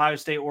good Ohio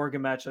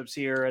State-Oregon matchups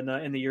here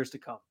in the years to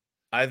come.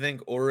 I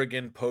think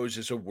Oregon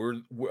poses a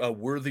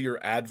worthier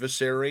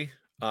adversary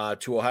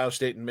to Ohio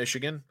State and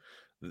Michigan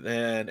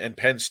and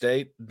Penn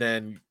State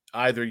than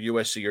either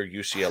USC or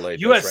UCLA.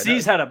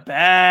 USC's had a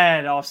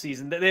bad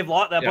offseason. They've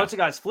lost a bunch of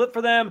guys flipped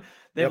for them.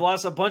 They've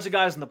lost a bunch of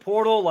guys in the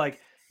portal.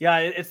 Like,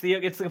 it's the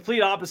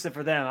complete opposite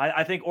for them.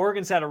 I think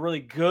Oregon's had a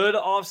really good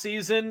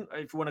offseason,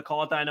 if you want to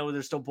call it that. I know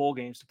there's still bowl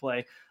games to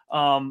play.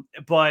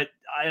 But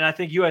I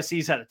think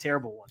USC's had a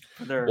terrible one.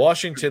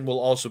 Washington will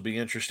also be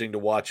interesting to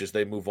watch as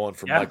they move on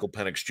from Michael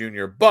Penix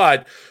Jr.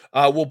 But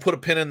we'll put a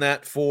pin in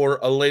that for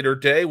a later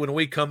day. When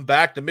we come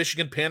back, the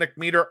Michigan Panic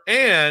Meter,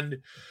 and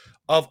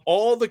of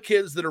all the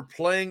kids that are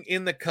playing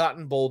in the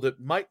Cotton Bowl that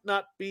might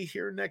not be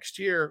here next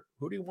year,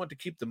 who do you want to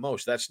keep the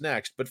most? That's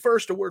next. But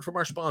first, a word from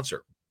our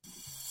sponsor.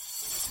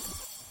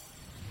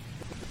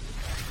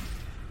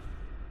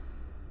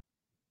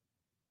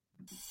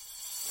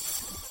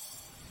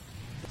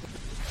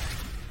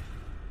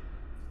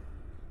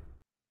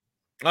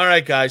 All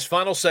right, guys,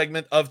 final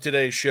segment of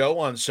today's show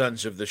on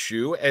Sons of the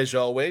Shoe. As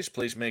always,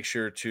 please make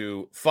sure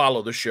to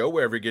follow the show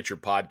wherever you get your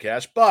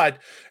podcast. But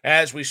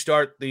as we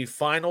start the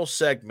final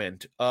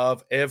segment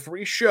of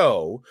every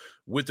show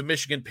with the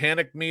Michigan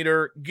Panic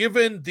Meter,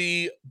 given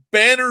the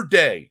banner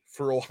day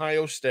for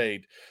Ohio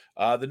State,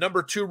 the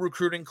number 2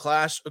 recruiting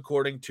class,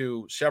 according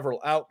to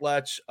several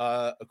outlets,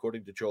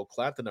 according to Joel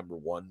Klatt, the number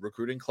 1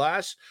 recruiting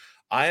class,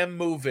 I am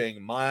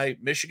moving my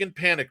Michigan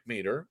panic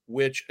meter,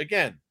 which,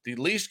 again, the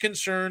least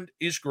concerned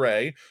is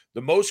gray.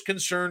 The most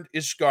concerned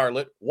is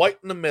scarlet, white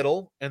in the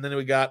middle, and then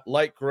we got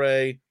light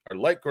gray,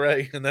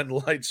 and then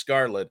light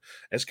scarlet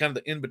as kind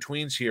of the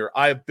in-betweens here.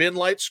 I have been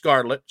light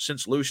scarlet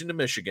since losing to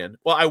Michigan.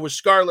 Well, I was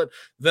scarlet,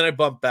 then I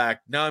bumped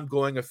back. Now I'm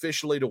going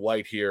officially to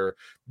white here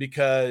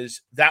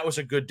because that was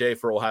a good day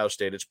for Ohio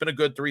State. It's been a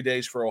good 3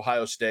 days for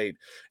Ohio State,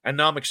 and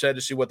now I'm excited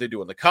to see what they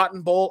do in the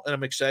Cotton Bowl, and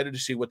I'm excited to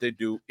see what they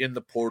do in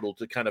the portal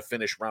to kind of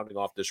finish rounding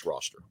off this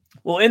roster.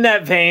 Well, in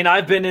that vein,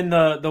 I've been in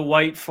the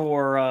white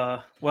for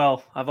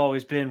I've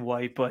always been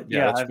white, but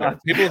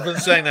people have been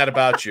saying that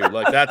about you.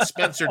 Like that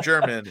Spencer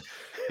German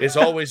is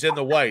always in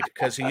the white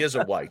because he is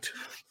a white.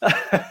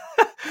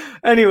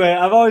 Anyway,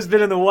 I've always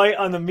been in the white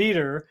on the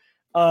meter.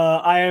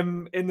 I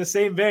am in the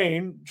same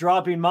vein,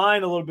 dropping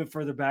mine a little bit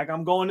further back.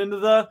 I'm going into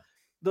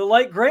the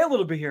light gray a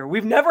little bit here.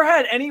 We've never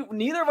had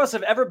neither of us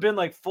have ever been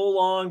like full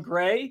on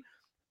gray,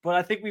 but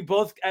I think we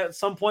both at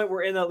some point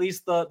were in at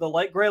least the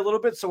light gray a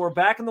little bit. So we're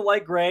back in the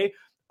light gray.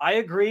 I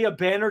agree. A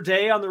banner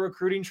day on the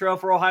recruiting trail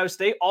for Ohio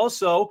State.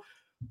 Also,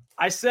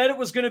 I said it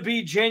was going to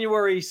be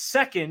January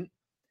 2nd.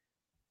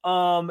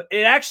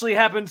 It actually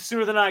happened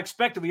sooner than I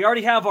expected. We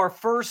already have our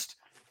first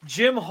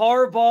Jim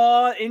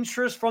Harbaugh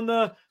interest from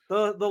the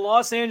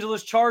Los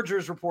Angeles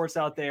Chargers reports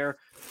out there.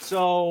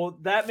 So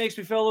that makes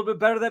me feel a little bit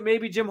better that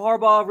maybe Jim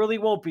Harbaugh really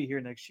won't be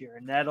here next year.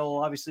 And that'll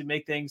obviously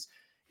make things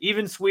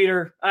even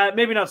sweeter.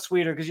 Maybe not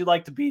sweeter because you'd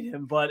like to beat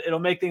him, but it'll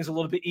make things a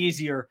little bit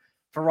easier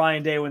for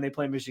Ryan Day when they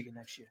play Michigan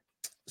next year.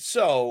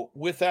 So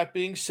with that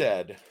being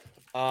said,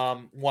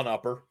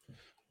 one-upper.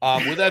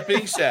 With that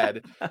being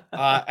said,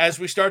 as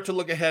we start to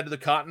look ahead to the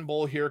Cotton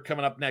Bowl here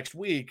coming up next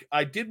week,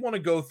 I did want to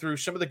go through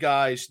some of the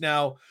guys.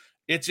 Now,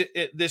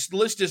 this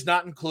list does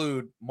not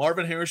include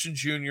Marvin Harrison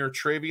Jr.,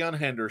 Travion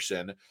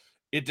Henderson.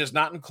 It does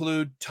not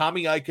include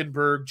Tommy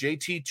Eichenberg,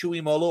 JT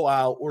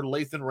Tuimoloau, or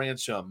Lathan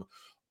Ransom.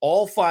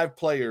 All 5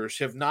 players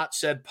have not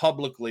said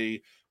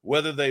publicly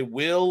whether they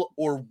will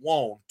or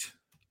won't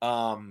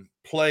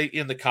play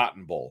in the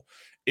Cotton Bowl.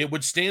 It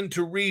would stand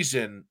to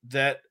reason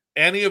that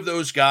any of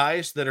those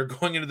guys that are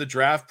going into the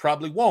draft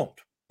probably won't.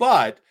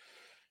 But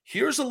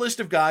here's a list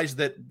of guys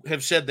that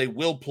have said they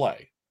will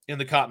play in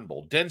the Cotton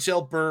Bowl.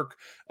 Denzel Burke,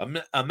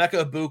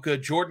 Emeka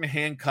Ibuka, Jordan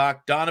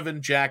Hancock,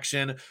 Donovan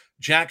Jackson,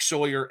 Jack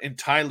Sawyer, and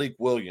Tyleik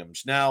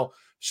Williams. Now,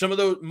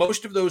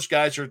 most of those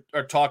guys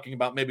are talking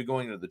about maybe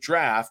going into the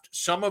draft.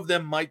 Some of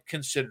them might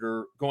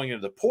consider going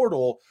into the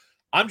portal.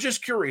 I'm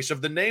just curious,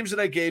 of the names that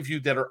I gave you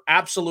that are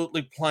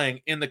absolutely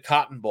playing in the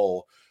Cotton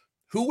Bowl,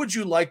 who would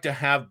you like to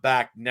have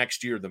back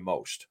next year the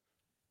most?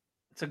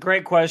 It's a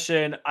great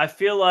question. I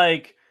feel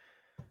like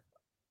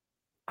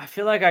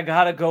I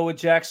gotta go with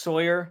Jack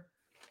Sawyer,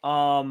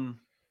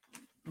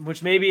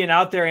 which may be an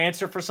out there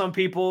answer for some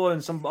people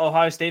and some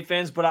Ohio State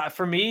fans. But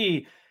for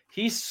me,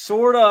 he's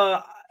sort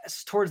of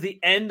towards the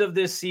end of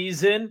this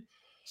season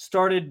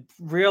started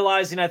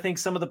realizing, I think,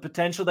 some of the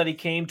potential that he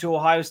came to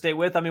Ohio State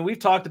with. I mean, we've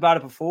talked about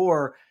it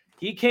before.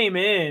 He came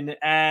in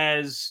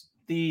as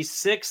the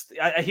 6th.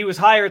 He was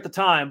higher at the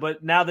time,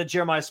 but now that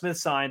Jeremiah Smith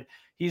signed,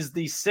 he's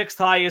the 6th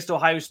highest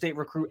Ohio State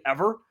recruit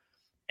ever.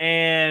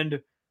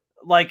 And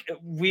like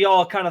we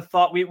all kind of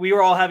thought, we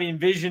were all having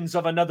visions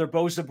of another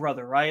Bosa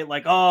brother, right?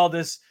 Like, oh,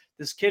 this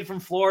kid from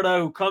Florida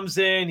who comes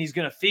in, he's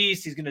going to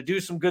feast, he's going to do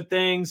some good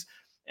things,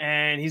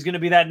 and he's going to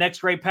be that next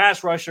great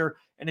pass rusher.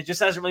 And it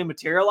just hasn't really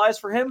materialized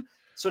for him.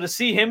 So to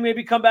see him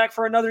maybe come back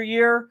for another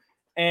year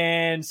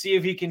and see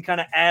if he can kind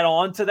of add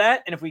on to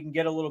that, and if we can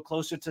get a little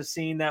closer to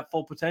seeing that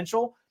full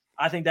potential,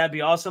 I think that'd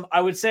be awesome.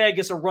 I would say, I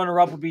guess, a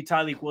runner-up would be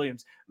Tyleik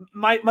Williams.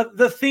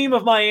 The theme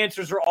of my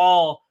answers are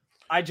all,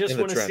 I just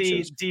want to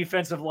see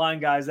defensive line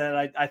guys that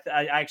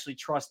I actually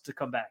trust to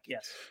come back.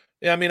 Yes.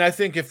 Yeah, I mean, I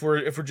think if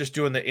we're just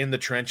doing the in the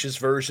trenches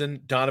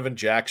version, Donovan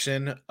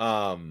Jackson,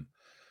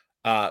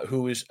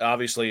 who is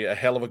obviously a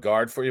hell of a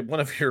guard for you, one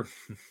of your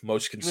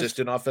most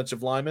consistent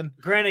offensive linemen.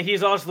 Granted,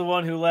 he's also the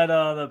one who led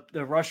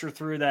the rusher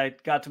through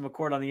that got to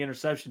McCourt on the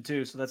interception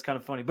too, so that's kind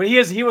of funny. But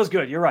he was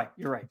good. You're right.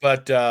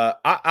 But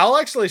I'll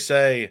actually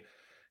say,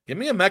 give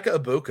me Emeka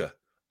Ibuka.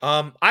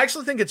 I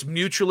actually think it's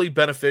mutually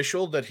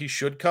beneficial that he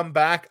should come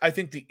back. I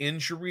think the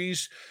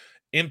injuries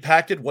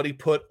impacted what he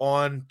put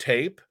on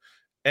tape.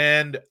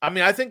 And I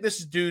mean, I think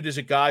this dude is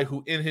a guy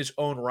who in his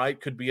own right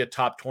could be a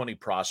top 20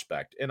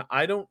 prospect. And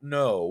I don't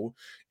know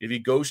if he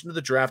goes into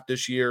the draft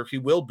this year, he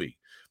will be.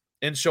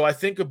 And so I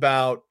think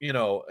about,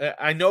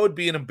 I know it'd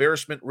be an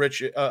embarrassment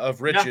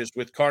of riches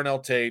with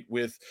Carnell Tate,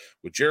 with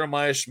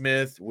Jeremiah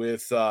Smith,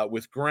 with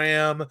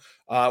Graham,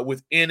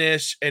 with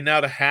Ennis, and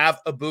now to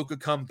have Ibuka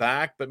come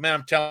back. But man,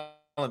 I'm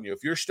telling you,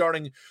 if you're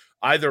starting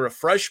either a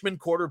freshman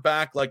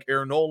quarterback like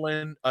Aaron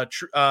Nolan, a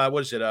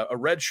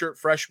redshirt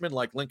freshman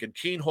like Lincoln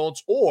Keenholz,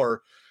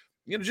 or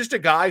just a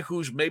guy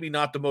who's maybe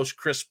not the most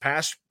crisp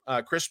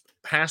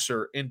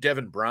passer in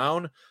Devin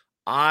Brown,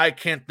 I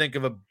can't think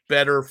of a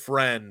better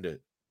friend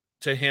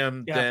to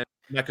him than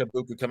Emeka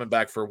Ibuka coming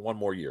back for one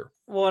more year.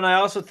 Well, and I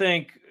also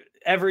think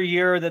every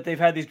year that they've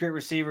had these great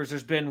receivers,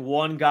 there's been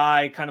one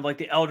guy, kind of like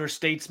the elder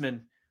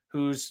statesman,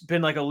 who's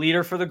been like a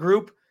leader for the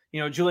group.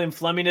 Julian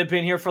Fleming had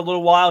been here for a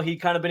little while. He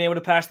kind of been able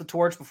to pass the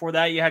torch. Before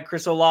that, you had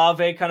Chris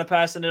Olave kind of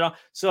passing it on.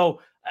 So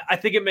I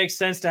think it makes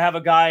sense to have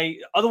a guy.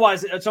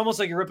 Otherwise, it's almost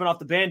like you're ripping off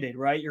the Band-Aid,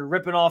 right? You're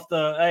ripping off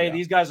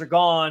these guys are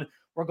gone.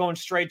 We're going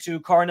straight to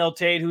Carnell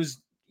Tate,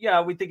 who's,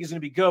 we think he's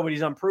going to be good, but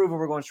he's unproven.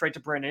 We're going straight to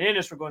Brandon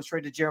Inniss. We're going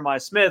straight to Jeremiah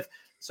Smith.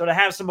 So to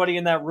have somebody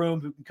in that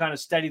room who can kind of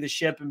steady the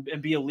ship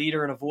and be a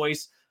leader and a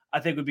voice, I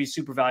think would be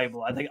super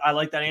valuable. I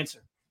like that answer.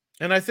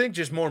 And I think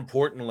just more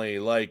importantly,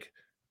 like,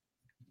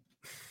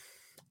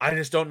 I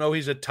just don't know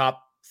he's a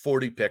top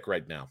 40 pick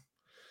right now.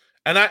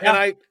 And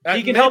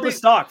he can help his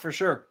stock for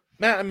sure.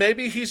 Man,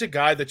 maybe he's a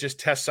guy that just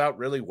tests out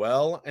really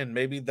well, and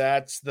maybe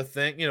that's the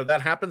thing.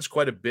 That happens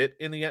quite a bit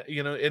in the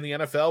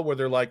NFL, where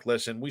they're like,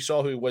 listen, we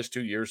saw who he was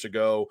 2 years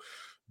ago,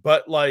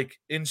 but like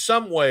in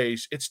some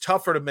ways, it's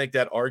tougher to make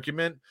that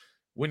argument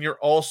when you're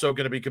also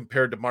going to be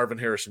compared to Marvin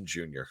Harrison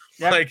Jr.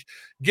 Yep. Like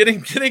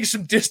getting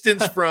some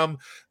distance from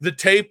the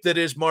tape that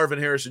is Marvin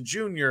Harrison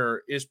Jr.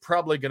 is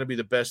probably going to be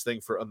the best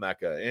thing for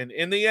Emeka. And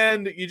in the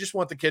end, you just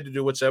want the kid to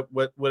do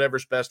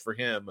whatever's best for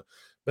him.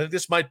 But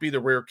this might be the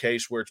rare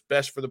case where it's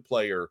best for the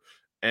player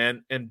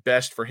and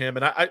best for him.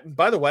 And I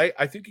by the way,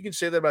 I think you can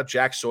say that about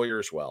Jack Sawyer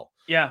as well.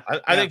 Yeah.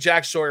 I think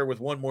Jack Sawyer with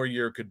one more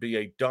year could be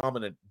a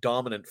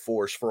dominant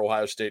force for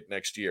Ohio State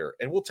next year.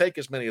 And we'll take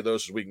as many of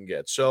those as we can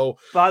get. So,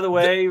 by the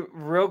way,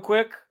 real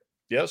quick.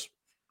 Yes.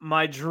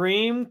 My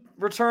dream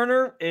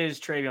returner is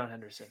Travion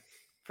Henderson.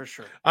 For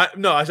sure. I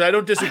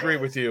don't disagree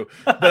with you,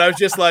 but I was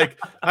just like,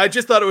 I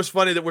just thought it was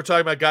funny that we're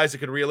talking about guys that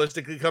can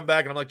realistically come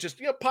back, and I'm like,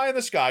 just pie in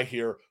the sky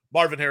here,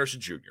 Marvin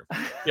Harrison Jr.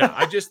 Yeah,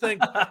 I just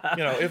think,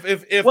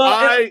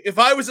 if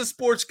I was a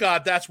sports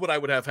god, that's what I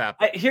would have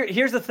happen.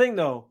 Here's the thing,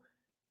 though.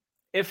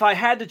 If I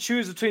had to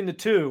choose between the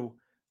two,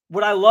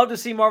 would I love to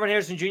see Marvin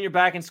Harrison Jr.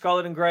 back in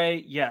scarlet and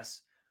gray?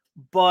 Yes,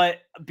 but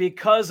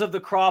because of the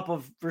crop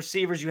of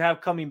receivers you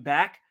have coming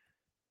back,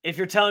 if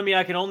you're telling me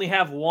I can only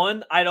have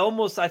one, I'd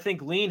almost, I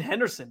think, lean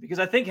Henderson, because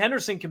I think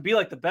Henderson can be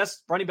like the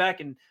best running back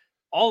in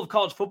all of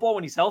college football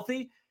when he's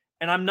healthy.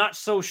 And I'm not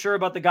so sure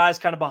about the guys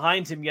kind of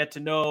behind him yet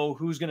to know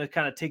who's going to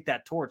kind of take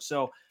that torch.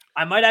 So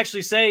I might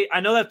actually say,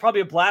 I know that's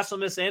probably a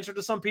blasphemous answer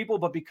to some people,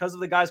 but because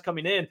of the guys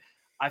coming in,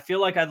 I feel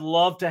like I'd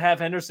love to have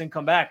Henderson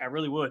come back. I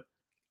really would.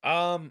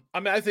 I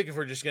think if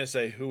we're just going to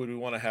say who would we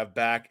want to have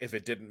back if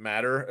it didn't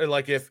matter,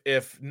 like if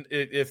the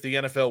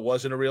NFL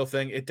wasn't a real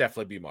thing, it'd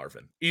definitely be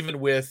Marvin, even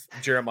with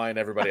Jeremiah and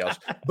everybody else.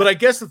 But I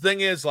guess the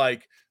thing is,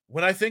 like,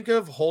 when I think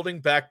of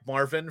holding back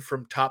Marvin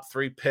from top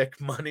 3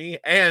 pick money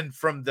and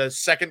from the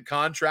second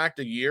contract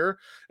a year,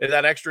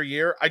 that extra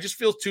year, I just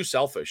feel too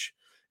selfish.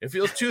 It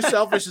feels too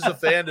selfish as a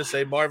fan to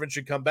say Marvin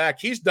should come back.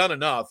 He's done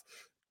enough.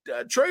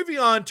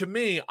 Travion, to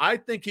me, I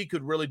think he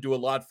could really do a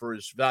lot for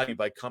his value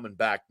by coming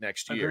back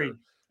next year. Agreed.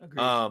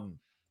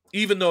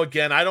 Even though,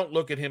 again, I don't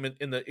look at him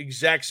in the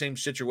exact same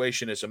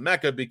situation as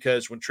Emeka,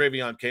 because when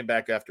Travion came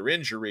back after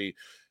injury,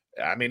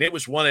 I mean, it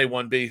was 1A,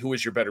 1B. Who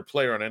is your better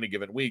player on any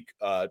given week,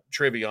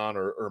 Travion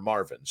or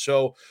Marvin?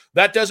 So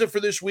that does it for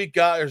this week,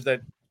 guys.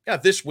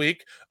 This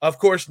week. Of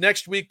course,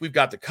 next week we've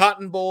got the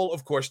Cotton Bowl.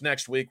 Of course,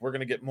 next week we're going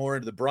to get more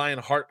into the Brian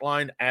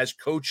Hartline as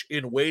coach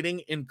in waiting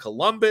in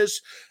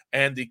Columbus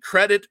and the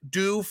credit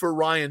due for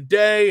Ryan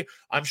Day.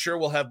 I'm sure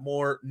we'll have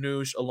more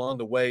news along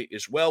the way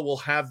as well. We'll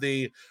have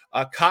the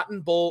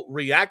Cotton Bowl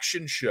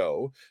reaction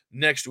show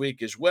next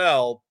week as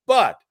well.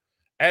 But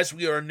as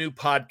we are a new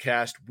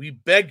podcast, we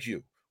beg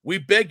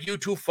you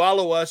to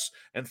follow us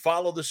and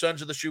follow the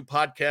Sons of the Shoe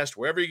podcast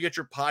wherever you get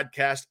your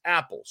podcast,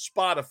 Apple,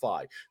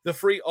 Spotify, the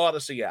free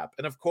Odyssey app,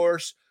 and of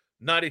course,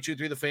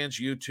 92.3 The Fans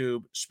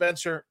YouTube.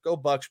 Spencer, go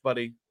Bucks,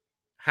 buddy.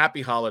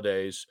 Happy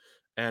holidays,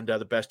 and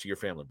the best to your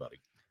family,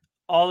 buddy.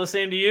 All the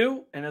same to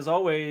you, and as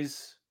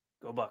always,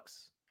 go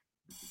Bucks.